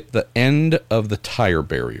hit the end of the tire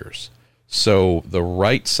barriers. So the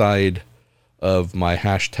right side of my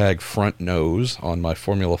hashtag front nose on my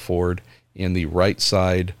Formula Ford and the right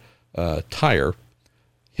side tire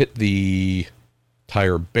hit the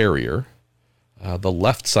tire barrier. The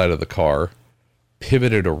left side of the car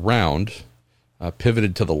pivoted around,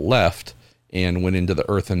 pivoted to the left, and went into the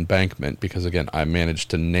earth embankment because, again, I managed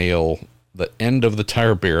to nail the end of the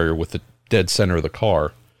tire barrier with the dead center of the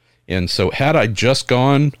car. And so had I just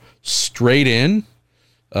gone straight in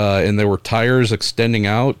and there were tires extending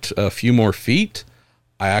out a few more feet,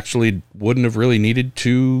 I actually wouldn't have really needed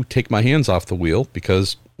to take my hands off the wheel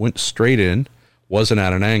because went straight in, wasn't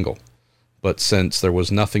at an angle. But since there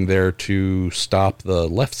was nothing there to stop the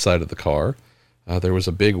left side of the car, there was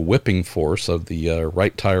a big whipping force of the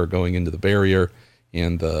right tire going into the barrier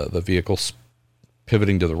and the vehicle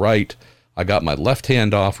pivoting to the right. I got my left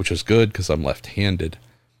hand off, which is good because I'm left-handed.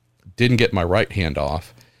 Didn't get my right hand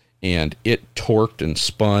off, and it torqued and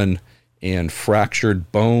spun and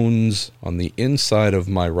fractured bones on the inside of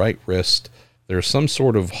my right wrist. There's some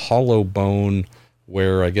sort of hollow bone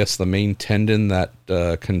where I guess the main tendon that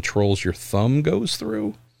controls your thumb goes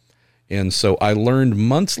through. And so I learned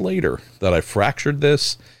months later that I fractured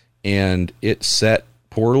this and it set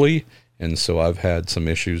poorly. And so I've had some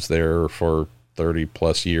issues there for 30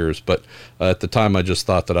 plus years. But at the time I just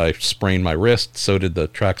thought that I sprained my wrist. So did the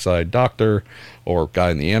trackside doctor or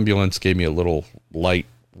guy in the ambulance, gave me a little light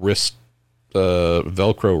wrist,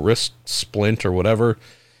 Velcro wrist splint or whatever.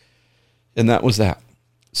 And that was that.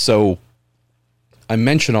 So I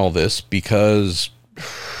mention all this because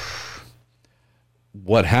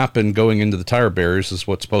what happened going into the tire barriers is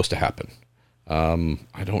what's supposed to happen.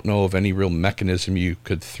 I don't know of any real mechanism you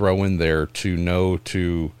could throw in there to know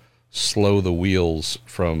to slow the wheels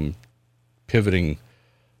from pivoting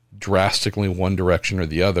drastically one direction or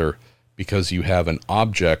the other because you have an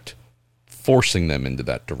object forcing them into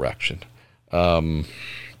that direction.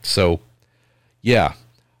 So, yeah,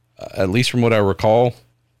 at least from what I recall,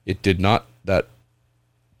 it did not, that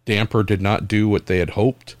damper did not do what they had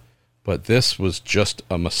hoped. But this was just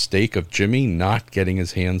a mistake of Jimmy not getting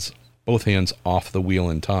his hands, both hands off the wheel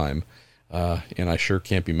in time. And I sure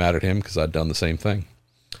can't be mad at him because I'd done the same thing.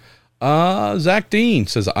 Zach Dean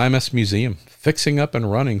says, IMS Museum, fixing up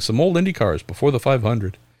and running some old IndyCars before the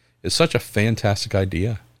 500 is such a fantastic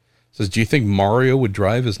idea. Says, do you think Mario would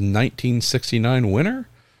drive his 1969 winner?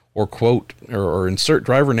 Or quote, or insert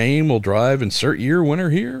driver name will drive, insert year winner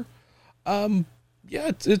here?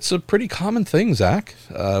 Yeah, it's a pretty common thing, Zach,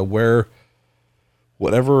 where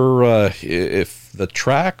whatever, if the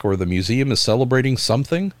track or the museum is celebrating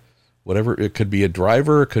something, whatever, it could be a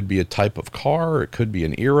driver, it could be a type of car, it could be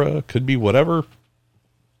an era, it could be whatever,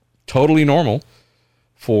 totally normal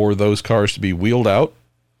for those cars to be wheeled out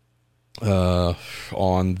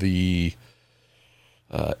on the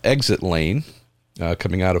exit lane,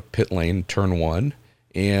 coming out of pit lane, turn one.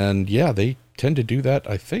 And yeah, they tend to do that,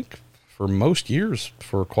 I think, for most years,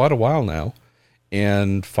 for quite a while now,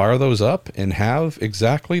 and fire those up and have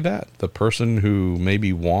exactly that. The person who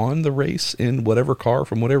maybe won the race in whatever car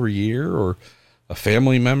from whatever year, or a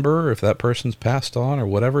family member, if that person's passed on or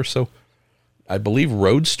whatever. So I believe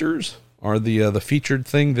roadsters are the featured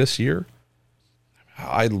thing this year.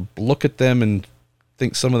 I look at them and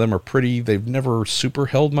think some of them are pretty, they've never super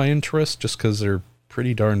held my interest just because they're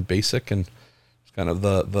pretty darn basic and it's kind of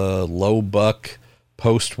the low buck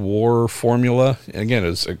post-war formula. And again,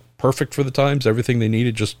 it's perfect for the times, everything they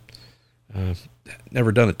needed, just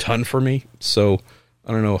never done a ton for me. So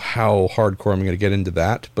I don't know how hardcore I'm going to get into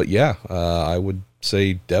that. But yeah, I would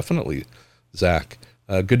say definitely, Zach.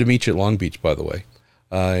 Good to meet you at Long Beach, by the way,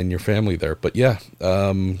 and your family there. But yeah,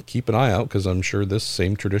 keep an eye out because I'm sure this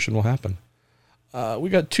same tradition will happen. We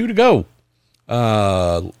got 2 to go.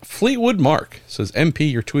 Fleetwood Mark says,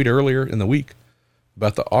 MP, your tweet earlier in the week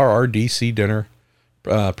about the RRDC dinner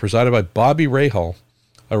presided by Bobby Rahal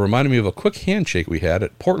reminded me of a quick handshake we had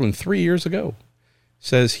at Portland 3 years ago.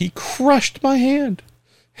 Says he crushed my hand,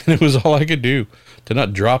 and it was all I could do to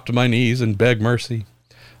not drop to my knees and beg mercy.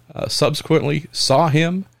 Subsequently, saw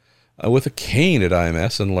him with a cane at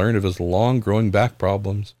IMS and learned of his long growing back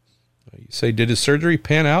problems. You say, did his surgery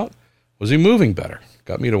pan out? Was he moving better?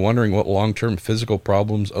 Got me to wondering what long-term physical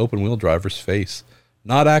problems open-wheel drivers face.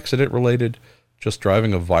 Not accident-related, just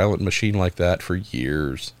driving a violent machine like that for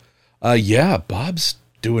years. Yeah, Bob's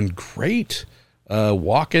doing great.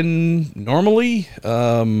 Walking normally,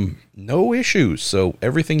 no issues. So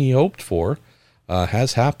everything he hoped for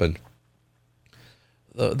has happened.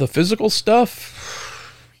 The physical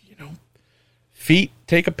stuff, feet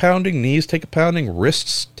take a pounding, knees take a pounding,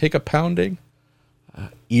 wrists take a pounding,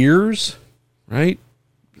 ears, right?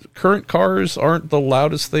 Current cars aren't the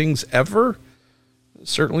loudest things ever.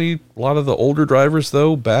 Certainly a lot of the older drivers,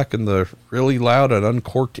 though, back in the really loud and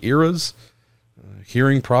uncorked eras,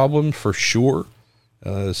 hearing problem for sure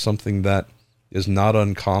is something that is not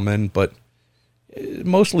uncommon, but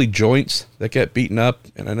mostly joints that get beaten up.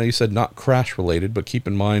 And I know you said not crash related, but keep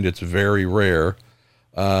in mind it's very rare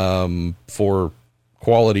for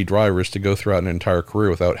quality drivers to go throughout an entire career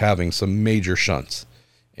without having some major shunts.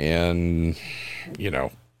 And,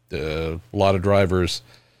 a lot of drivers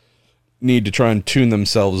need to try and tune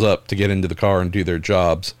themselves up to get into the car and do their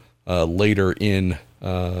jobs later in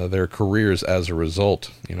their careers as a result.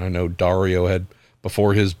 I know Dario had,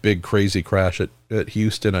 before his big crazy crash at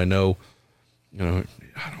Houston, I know, I don't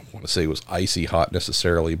want to say it was icy hot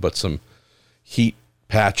necessarily, but some heat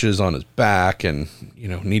patches on his back and,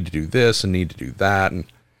 need to do this and need to do that. And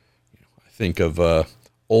I think of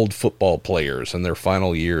old football players in their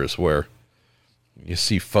final years where you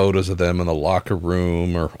see photos of them in the locker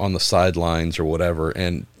room or on the sidelines or whatever,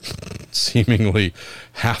 and seemingly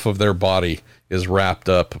half of their body is wrapped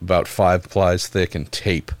up about 5 plies thick in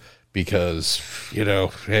tape because,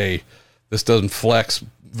 hey, this doesn't flex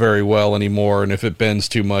very well anymore, and if it bends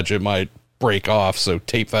too much, it might break off, so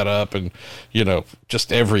tape that up, and,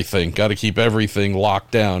 just everything. Got to keep everything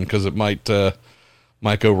locked down because it might go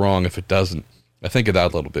wrong if it doesn't. I think of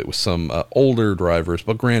that a little bit with some older drivers,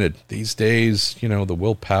 but granted, these days, the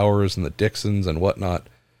Will Powers and the Dixons and whatnot,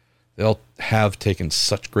 they'll have taken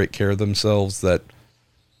such great care of themselves that,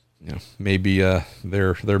 maybe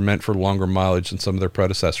they're meant for longer mileage than some of their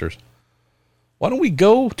predecessors. Why don't we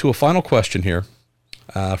go to a final question here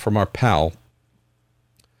from our pal,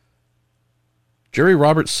 Jerry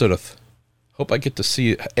Robert Sudduth. Hope I get to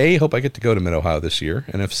see you. Hope I get to go to Mid-Ohio this year,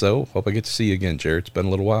 and if so, hope I get to see you again, Jerry. It's been a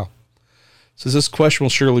little while. Says this question will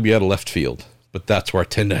surely be out of left field, but that's where I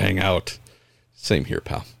tend to hang out. Same here,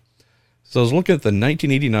 pal. So I was looking at the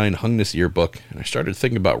 1989 Hungness yearbook, and I started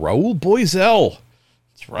thinking about Raul Boesel.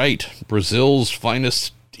 That's right, Brazil's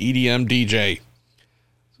finest EDM DJ.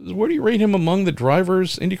 Says, where do you rate him among the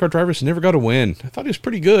drivers, IndyCar drivers who never got a win? I thought he was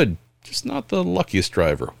pretty good, just not the luckiest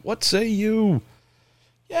driver. What say you?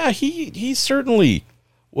 Yeah, he certainly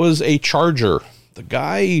was a charger. The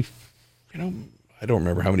guy, I don't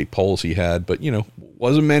remember how many poles he had, but,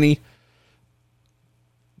 wasn't many.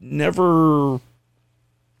 Never,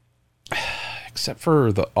 except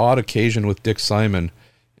for the odd occasion with Dick Simon.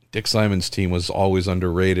 Dick Simon's team was always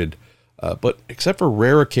underrated. But except for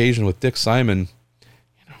rare occasion with Dick Simon,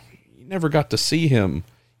 you never got to see him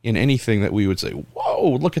in anything that we would say, whoa,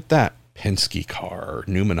 look at that Penske car,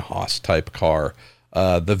 Newman Haas type car.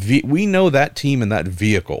 We know that team and that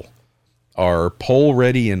vehicle are pole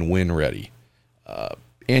ready and win ready.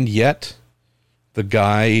 And yet, the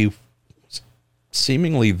guy was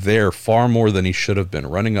seemingly there far more than he should have been,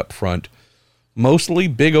 running up front. Mostly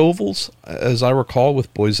big ovals, as I recall,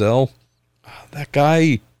 with Boesel. That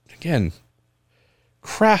guy, again,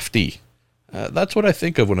 crafty. That's what I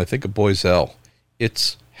think of when I think of Boesel.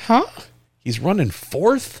 It's, he's running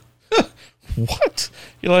 4th? What?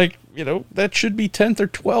 You're like, that should be 10th or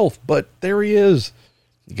 12th, but there he is.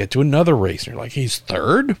 You get to another race, and you're like, he's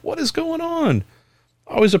 3rd? What is going on?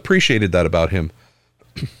 I always appreciated that about him.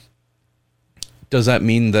 Does that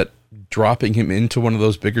mean that dropping him into one of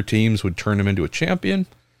those bigger teams would turn him into a champion?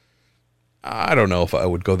 I don't know if I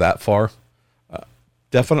would go that far.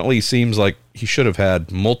 Definitely seems like he should have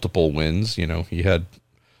had multiple wins. He had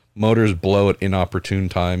motors blow at inopportune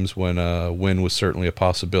times when a win was certainly a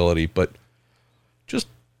possibility. But just,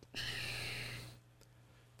 if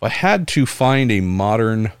I had to find a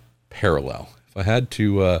modern parallel, if I had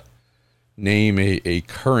to name a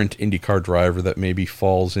current IndyCar driver that maybe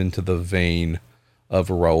falls into the vein of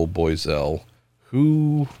Raul Boesel,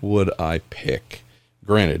 who would I pick?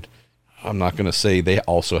 Granted, I'm not going to say they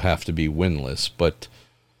also have to be winless, but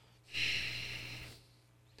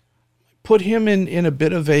put him in a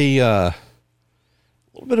bit of a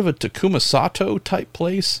little bit of a Takuma Sato type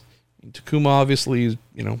place. Takuma obviously,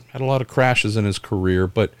 had a lot of crashes in his career,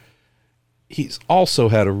 but he's also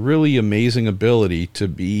had a really amazing ability to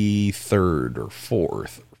be 3rd or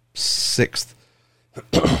 4th, or 6th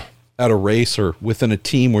at a race or within a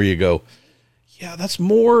team where you go, yeah, that's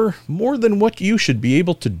more than what you should be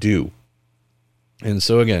able to do. And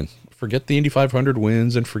so again, forget the Indy 500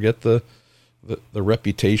 wins and forget the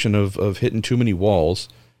reputation of hitting too many walls.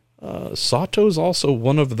 Sato's also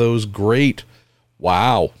one of those great,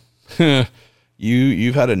 wow,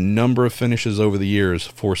 You've had a number of finishes over the years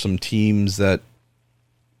for some teams that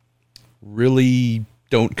really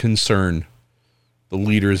don't concern the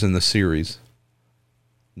leaders in the series.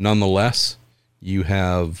 Nonetheless, you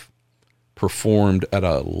have performed at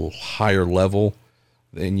a higher level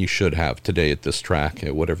than you should have today at this track,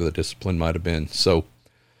 at whatever the discipline might have been. So,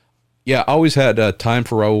 yeah, I always had time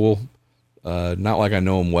for Raul. Not like I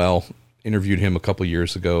know him well. Interviewed him a couple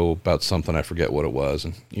years ago about something, I forget what it was,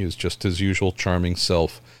 and he was just his usual charming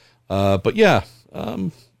self. But yeah,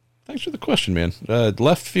 thanks for the question, man.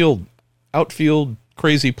 Left field, outfield,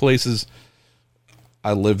 crazy places.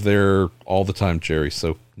 I live there all the time, Jerry,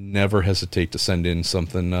 so never hesitate to send in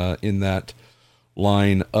something in that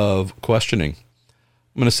line of questioning.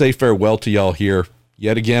 I'm going to say farewell to y'all here.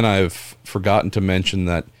 Yet again, I've forgotten to mention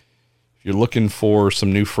that if you're looking for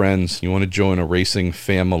some new friends, you want to join a racing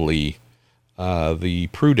family, the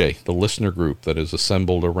Prue Day, the listener group that is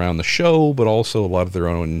assembled around the show, but also a lot of their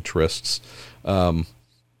own interests.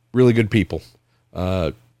 Really good people.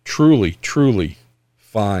 Truly, truly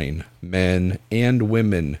fine men and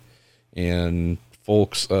women and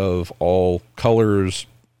folks of all colors,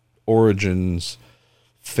 origins,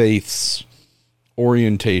 faiths,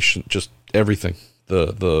 orientation, just everything.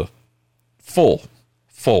 The full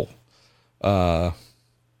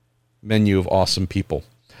menu of awesome people.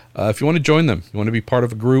 If you want to join them, you want to be part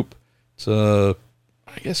of a group, it's I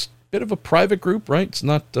guess, a bit of a private group, right? It's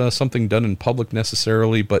not something done in public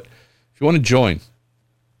necessarily, but if you want to join,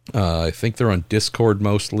 I think they're on Discord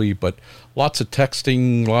mostly, but lots of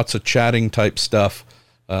texting, lots of chatting type stuff,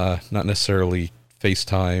 not necessarily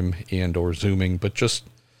FaceTime and or Zooming, but just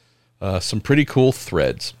some pretty cool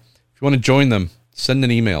threads. If you want to join them, send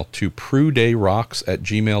an email to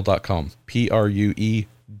pruedayrocks@gmail.com,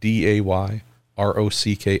 PRUEDAYROCKS,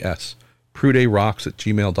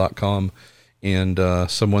 pruedayrocks@gmail.com, and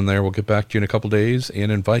someone there will get back to you in a couple days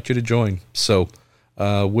and invite you to join. So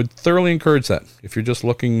would thoroughly encourage that. If you're just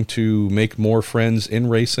looking to make more friends in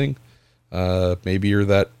racing, maybe you're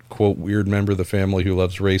that, quote, weird member of the family who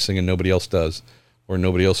loves racing and nobody else does, or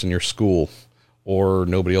nobody else in your school, or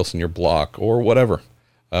nobody else in your block, or whatever.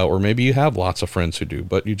 Or maybe you have lots of friends who do,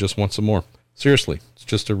 but you just want some more. Seriously, it's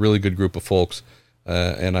just a really good group of folks,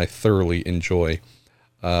 and I thoroughly enjoy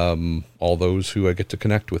all those who I get to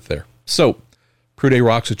connect with there. So,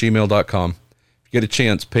 pruedayrocks@gmail.com. If you get a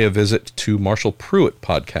chance, pay a visit to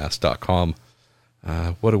MarshallPruittPodcast.com.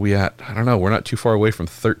 What are we at? I don't know. We're not too far away from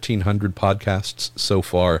 1,300 podcasts so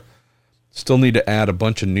far. Still need to add a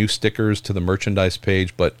bunch of new stickers to the merchandise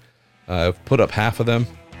page, but I've put up half of them.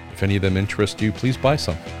 If any of them interest you, please buy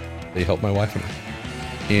some. They help my wife and I.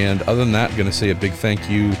 And other than that, I'm going to say a big thank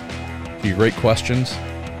you to your great questions,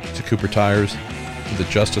 to Cooper Tires, to the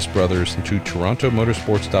Justice Brothers, and to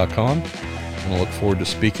TorontoMotorsports.com. And I look forward to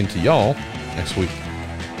speaking to y'all next week.